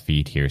podcast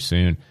feed here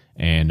soon.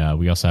 And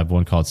we also have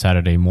one called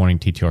Saturday Morning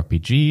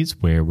TTRPGs,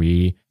 where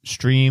we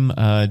stream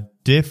a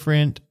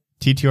different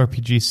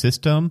TTRPG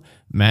system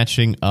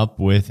matching up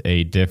with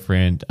a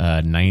different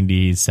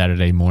 90s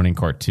Saturday morning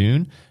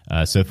cartoon.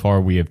 So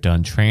far, we have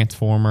done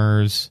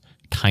Transformers,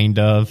 kind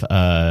of,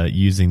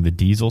 using the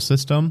Diesel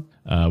system.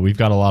 We've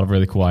got a lot of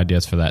really cool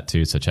ideas for that,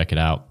 too, so check it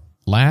out.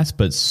 Last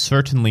but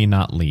certainly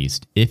not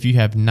least, if you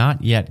have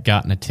not yet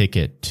gotten a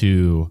ticket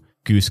to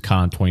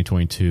GooseCon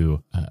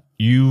 2022,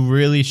 you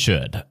really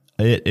should.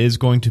 It is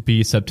going to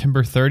be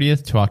September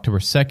 30th to October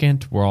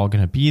 2nd. We're all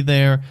going to be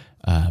there.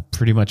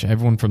 Pretty much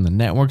everyone from the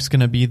network's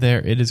going to be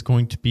there. It is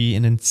going to be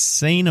an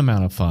insane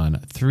amount of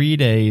fun. 3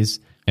 days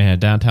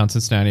downtown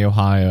Cincinnati,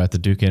 Ohio, at the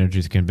Duke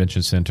Energy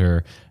Convention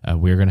Center.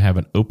 We're going to have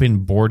an open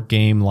board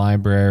game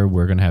library.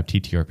 We're going to have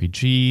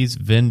TTRPGs,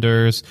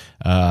 vendors.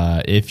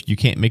 If you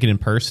can't make it in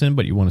person,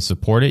 but you want to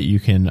support it, you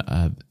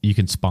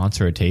can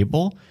sponsor a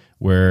table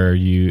where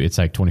it's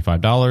like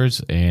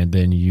 $25, and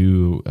then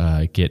you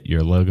get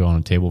your logo on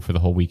a table for the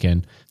whole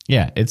weekend.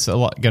 Yeah, it's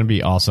going to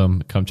be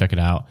awesome. Come check it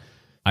out.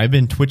 I've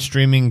been Twitch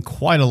streaming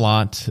quite a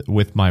lot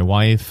with my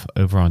wife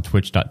over on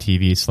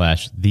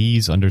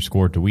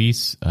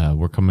twitch.tv/these_Deweese.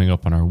 We're coming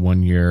up on our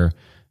 1 year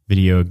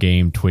video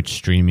game Twitch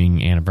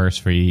streaming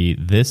anniversary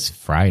this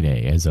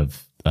Friday as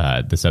of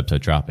this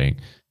episode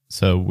dropping.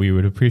 So we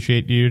would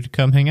appreciate you to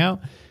come hang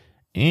out.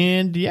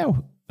 And yeah,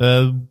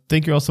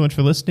 thank you all so much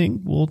for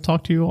listening. We'll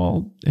talk to you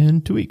all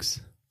in 2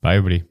 weeks. Bye,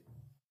 everybody.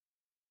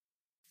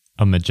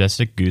 A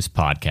Majestic Goose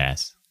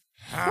Podcast.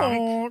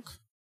 Honk.